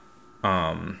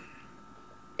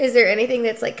 Is there anything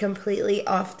that's like completely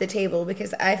off the table?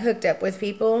 Because I've hooked up with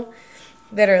people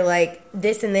that are like,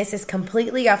 this and this is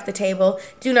completely off the table.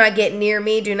 Do not get near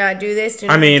me. Do not do this. Do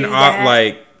not do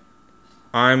that.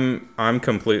 I'm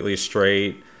completely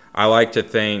straight. I like to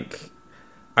think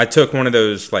I took one of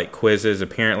those like quizzes.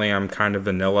 Apparently I'm kind of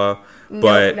vanilla,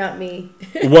 but no, not me.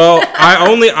 Well,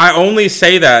 I only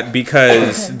say that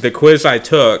because the quiz I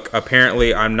took,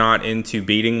 apparently I'm not into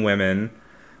beating women.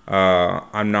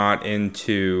 I'm not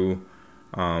into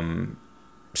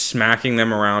smacking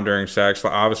them around during sex.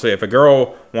 Like, obviously, if a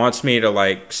girl wants me to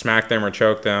like smack them or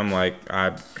choke them, like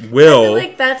I will. I feel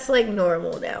like that's like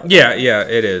normal now. Yeah,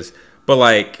 it is. But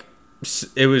like,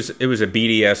 it was a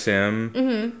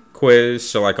BDSM quiz,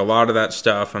 so like a lot of that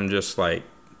stuff I'm just like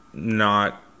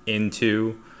not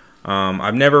into.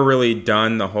 I've never really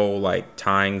done the whole like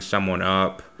tying someone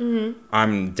up.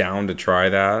 I'm down to try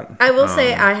that. I will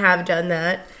say I have done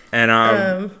that,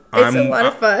 and it's a lot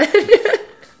of fun.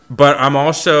 But I'm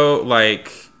also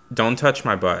like, don't touch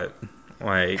my butt.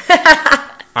 Like,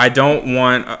 I don't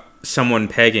want someone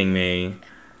pegging me.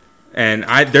 And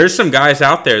there's some guys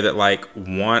out there that like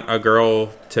want a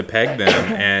girl to peg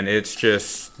them, and it's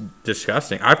just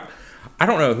disgusting. I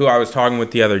don't know who I was talking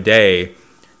with the other day.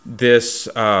 This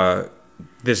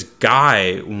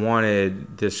guy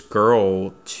wanted this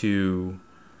girl to.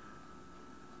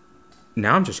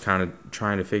 Now I'm just kind of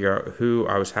trying to figure out who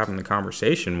I was having the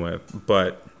conversation with,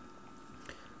 but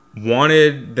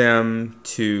wanted them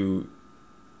to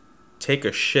take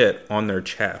a shit on their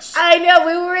chest. I know,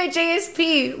 we were at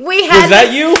JSP. Was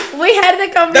that you? We had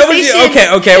the conversation. That was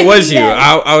you. Okay, it was you.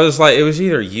 Yes. I was like, it was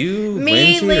either you,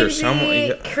 me, Lindsay, or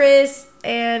someone. Chris,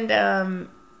 and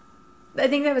I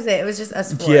think that was it. It was just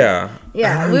us four.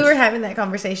 Yeah. We were having that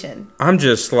conversation. I'm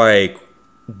just like,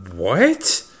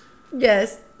 what?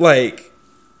 Yes. Like,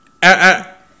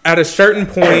 at a certain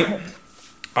point,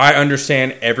 I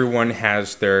understand everyone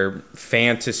has their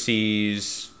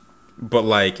fantasies. But,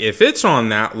 like, if it's on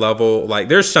that level, like,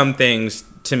 there's some things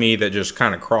to me that just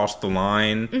kind of cross the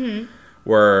line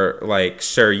where, like,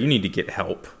 sir, you need to get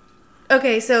help.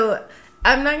 Okay, so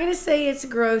I'm not going to say it's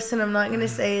gross, and I'm not going to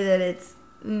say that it's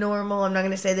normal. I'm not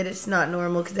going to say that it's not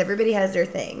normal, because everybody has their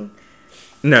thing.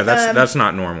 No, that's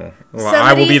not normal. Well,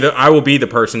 I will be the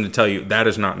person to tell you that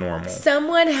is not normal.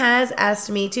 Someone has asked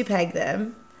me to peg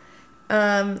them.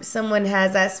 Someone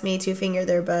has asked me to finger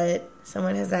their butt.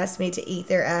 Someone has asked me to eat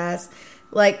their ass.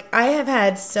 Like, I have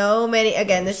had so many,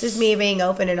 again, this is me being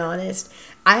open and honest.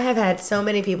 I have had so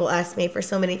many people ask me for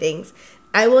so many things.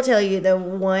 I will tell you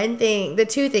the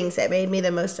two things that made me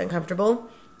the most uncomfortable.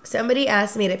 Somebody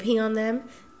asked me to pee on them,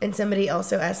 and somebody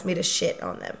also asked me to shit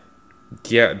on them.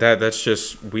 Yeah, that's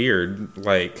just weird.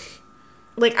 Like,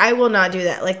 I will not do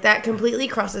that. Like, that completely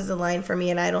crosses the line for me,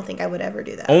 and I don't think I would ever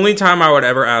do that. Only time I would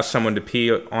ever ask someone to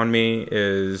pee on me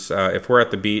is if we're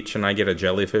at the beach and I get a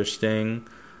jellyfish sting.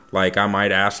 Like, I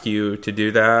might ask you to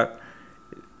do that.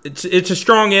 It's a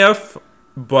strong if,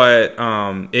 but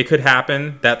it could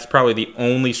happen. That's probably the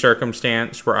only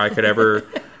circumstance where I could ever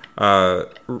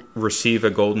receive a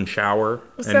golden shower.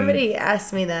 Somebody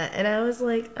asked me that, and I was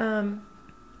like,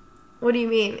 what do you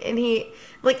mean? And he,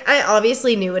 like, I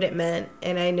obviously knew what it meant,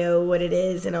 and I know what it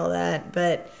is and all that,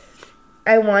 but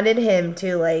I wanted him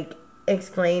to, like,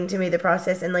 explain to me the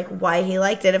process and, like, why he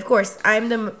liked it. Of course, I'm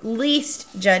the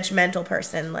least judgmental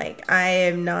person. Like, I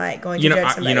am not going to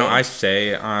judge somebody. I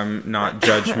say I'm not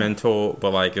judgmental,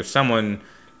 but, like, if someone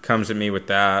comes at me with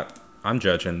that, I'm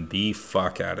judging the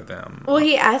fuck out of them. Well,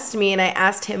 he asked me, and I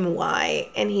asked him why,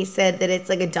 and he said that it's,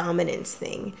 like, a dominance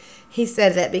thing. He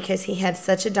said that because he had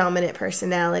such a dominant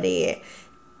personality,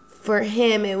 for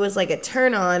him, it was like a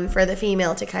turn on for the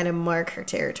female to kind of mark her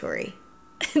territory.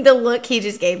 The look he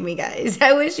just gave me, guys.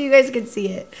 I wish you guys could see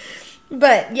it.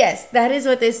 But yes, that is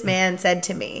what this man said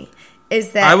to me.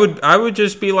 Is that I would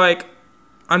just be like,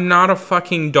 I'm not a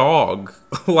fucking dog.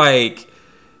 Like,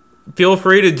 feel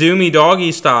free to do me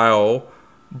doggy style,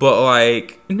 but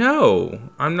like, no,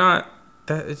 I'm not.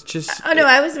 That it's just. Oh no,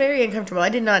 I was very uncomfortable. I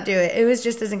did not do it. It was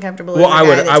just as uncomfortable. Well,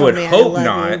 as the guy I would me hope I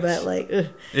not. you, but like, ugh.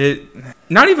 It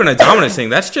not even a dominance thing.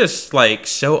 That's just like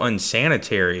so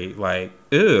unsanitary. Like,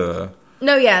 ugh.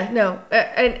 No, yeah, no.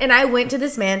 And I went to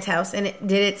this man's house, and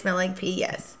did it smell like pee?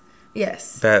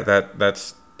 Yes.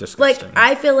 That's disgusting. Like,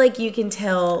 I feel like you can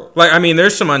tell. Like, I mean,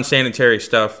 there's some unsanitary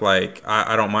stuff. Like,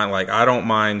 I don't mind. Like, I don't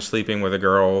mind sleeping with a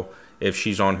girl if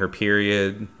she's on her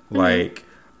period. Mm-hmm. Like,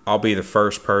 I'll be the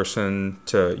first person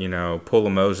to, pull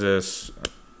a Moses,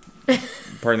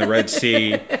 part in the Red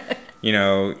Sea,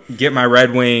 get my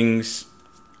Red Wings.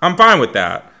 I'm fine with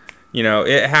that.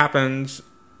 It happens,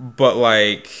 but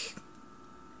like,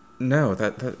 no,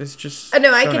 that is just.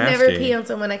 No, I so could nasty. never pee on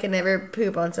someone. I could never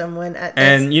poop on someone.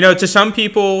 And to some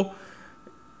people,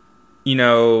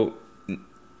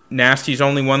 nasty's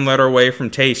only one letter away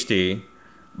from tasty.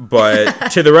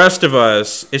 But to the rest of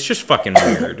us, it's just fucking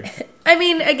weird. I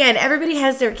mean, again, everybody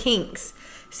has their kinks.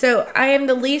 So I am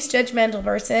the least judgmental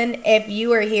person. If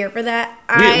you are here for that,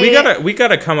 we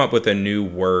gotta come up with a new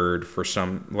word for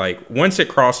some. Like, once it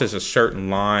crosses a certain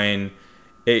line,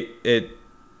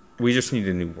 we just need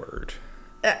a new word.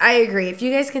 I agree. If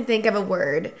you guys can think of a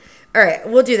word, all right,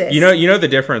 we'll do this. You know the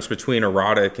difference between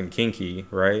erotic and kinky,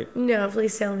 right? No,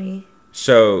 please tell me.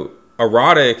 So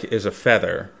erotic is a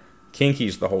feather.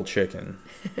 Kinky's the whole chicken.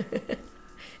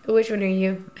 Which one are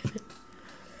you?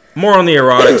 More on the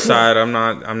erotic side. I'm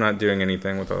not doing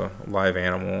anything with a live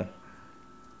animal.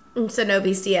 So no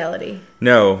bestiality.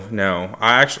 No.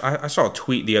 I saw a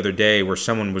tweet the other day where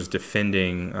someone was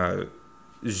defending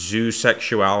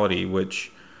zoosexuality,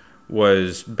 which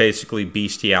was basically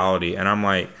bestiality, and I'm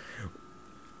like,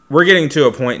 we're getting to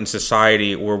a point in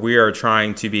society where we are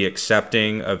trying to be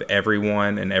accepting of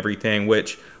everyone and everything,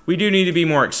 which we do need to be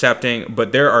more accepting,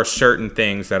 but there are certain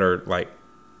things that are like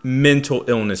mental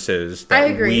illnesses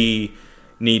that we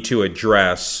need to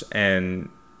address. And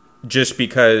just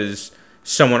because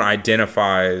someone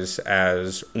identifies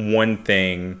as one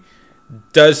thing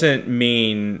doesn't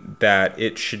mean that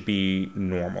it should be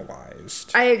normalized.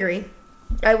 I agree.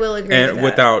 I will agree with that.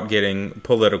 Without getting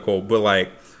political, but like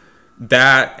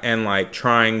that, and like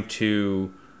trying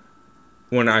to,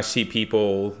 when I see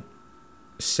people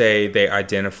say they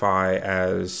identify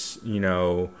as,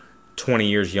 20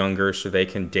 years younger so they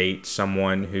can date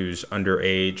someone who's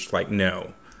underage, like,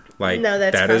 no. Like, no,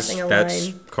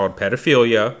 that's called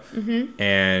pedophilia. Mm-hmm.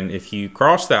 And if you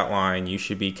cross that line, you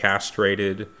should be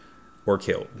castrated or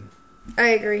killed. I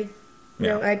agree. Yeah.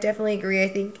 No, I definitely agree. I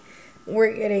think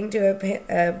we're getting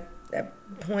to a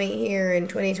point here in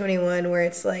 2021 where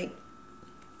it's like,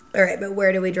 all right, but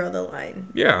where do we draw the line?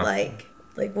 Yeah. Like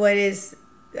what is...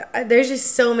 There's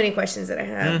just so many questions that I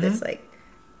have. That's like,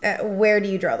 where do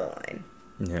you draw the line?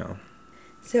 Yeah.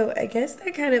 So I guess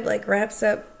that kind of like wraps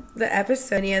up the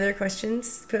episode. Any other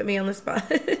questions? Put me on the spot.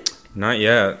 Not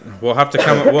yet. We'll have to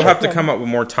come up with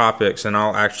more topics, and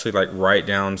I'll actually like write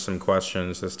down some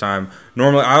questions this time.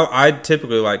 Normally, I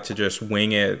typically like to just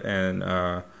wing it, and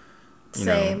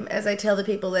Same as I tell the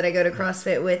people that I go to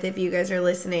CrossFit with. If you guys are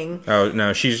listening. Oh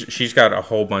no, she's got a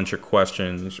whole bunch of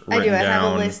questions written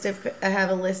down. I have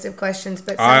a list of questions,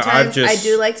 but sometimes I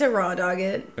do like to raw dog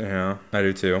it. Yeah, I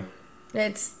do too.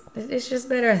 It's just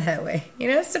better that way,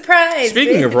 Surprise.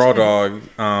 Speaking of raw dog,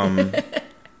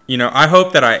 I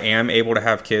hope that I am able to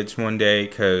have kids one day,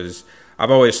 because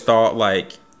I've always thought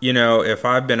like, if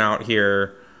I've been out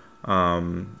here,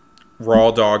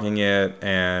 raw dogging it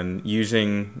and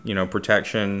using,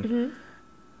 protection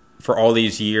for all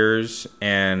these years,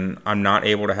 and I'm not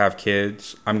able to have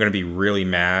kids, I'm going to be really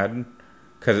mad,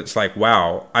 because it's like,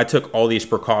 wow, I took all these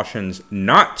precautions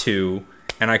not to,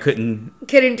 and I couldn't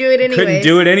do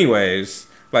it anyways.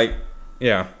 Like,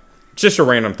 yeah, just a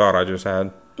random thought I just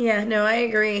had. Yeah, no, I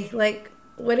agree. Like,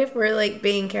 what if we're like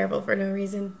being careful for no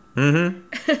reason?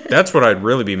 Mm-hmm. That's what I'd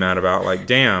really be mad about. Like,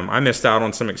 damn, I missed out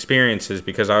on some experiences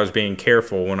because I was being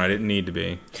careful when I didn't need to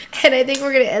be. And I think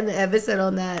we're going to end the episode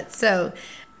on that. So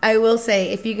I will say,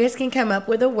 if you guys can come up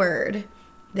with a word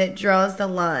that draws the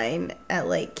line at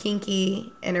like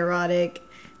kinky and erotic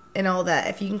and all that,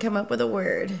 if you can come up with a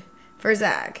word for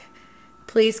Zack,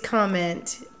 please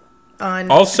comment on.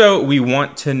 Also, we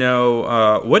want to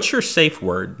know, what's your safe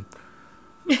word?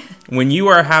 When you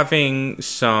are having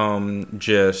some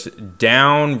just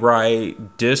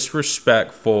downright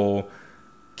disrespectful,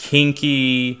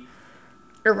 kinky,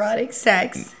 erotic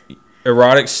sex,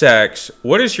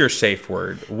 what is your safe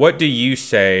word? What do you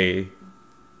say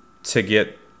to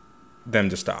get them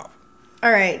to stop?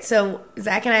 All right, so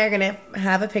Zack and I are going to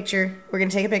have a picture. We're going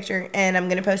to take a picture, and I'm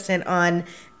going to post it on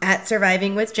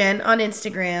 @SurvivingWithJenn on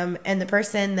Instagram, and the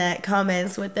person that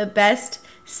comments with the best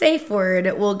safe word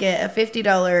will get a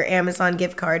 $50 Amazon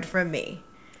gift card from me.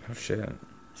 Oh, shit.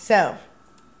 So,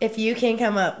 if you can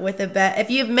come up with if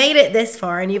you've made it this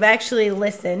far and you've actually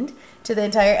listened to the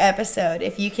entire episode,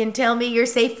 if you can tell me your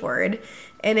safe word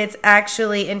and it's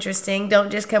actually interesting,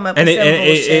 don't just come up with some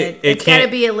bullshit. It's got to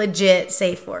be a legit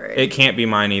safe word. It can't be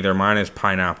mine either. Mine is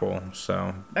pineapple,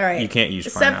 so all right. You can't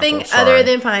use pineapple. Something other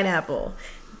than pineapple.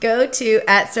 Go to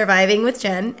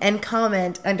 @SurvivingWithJenn and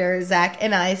comment under Zack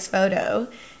and I's photo.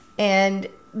 And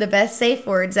the best safe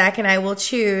word, Zack and I will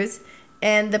choose.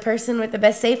 And the person with the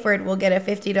best safe word will get a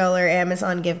 $50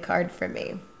 Amazon gift card from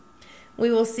me. We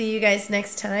will see you guys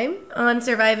next time on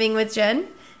Surviving with Jenn.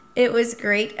 It was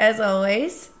great as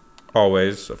always.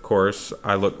 Always, of course.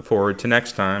 I look forward to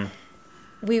next time.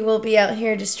 We will be out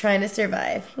here just trying to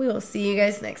survive. We will see you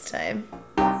guys next time.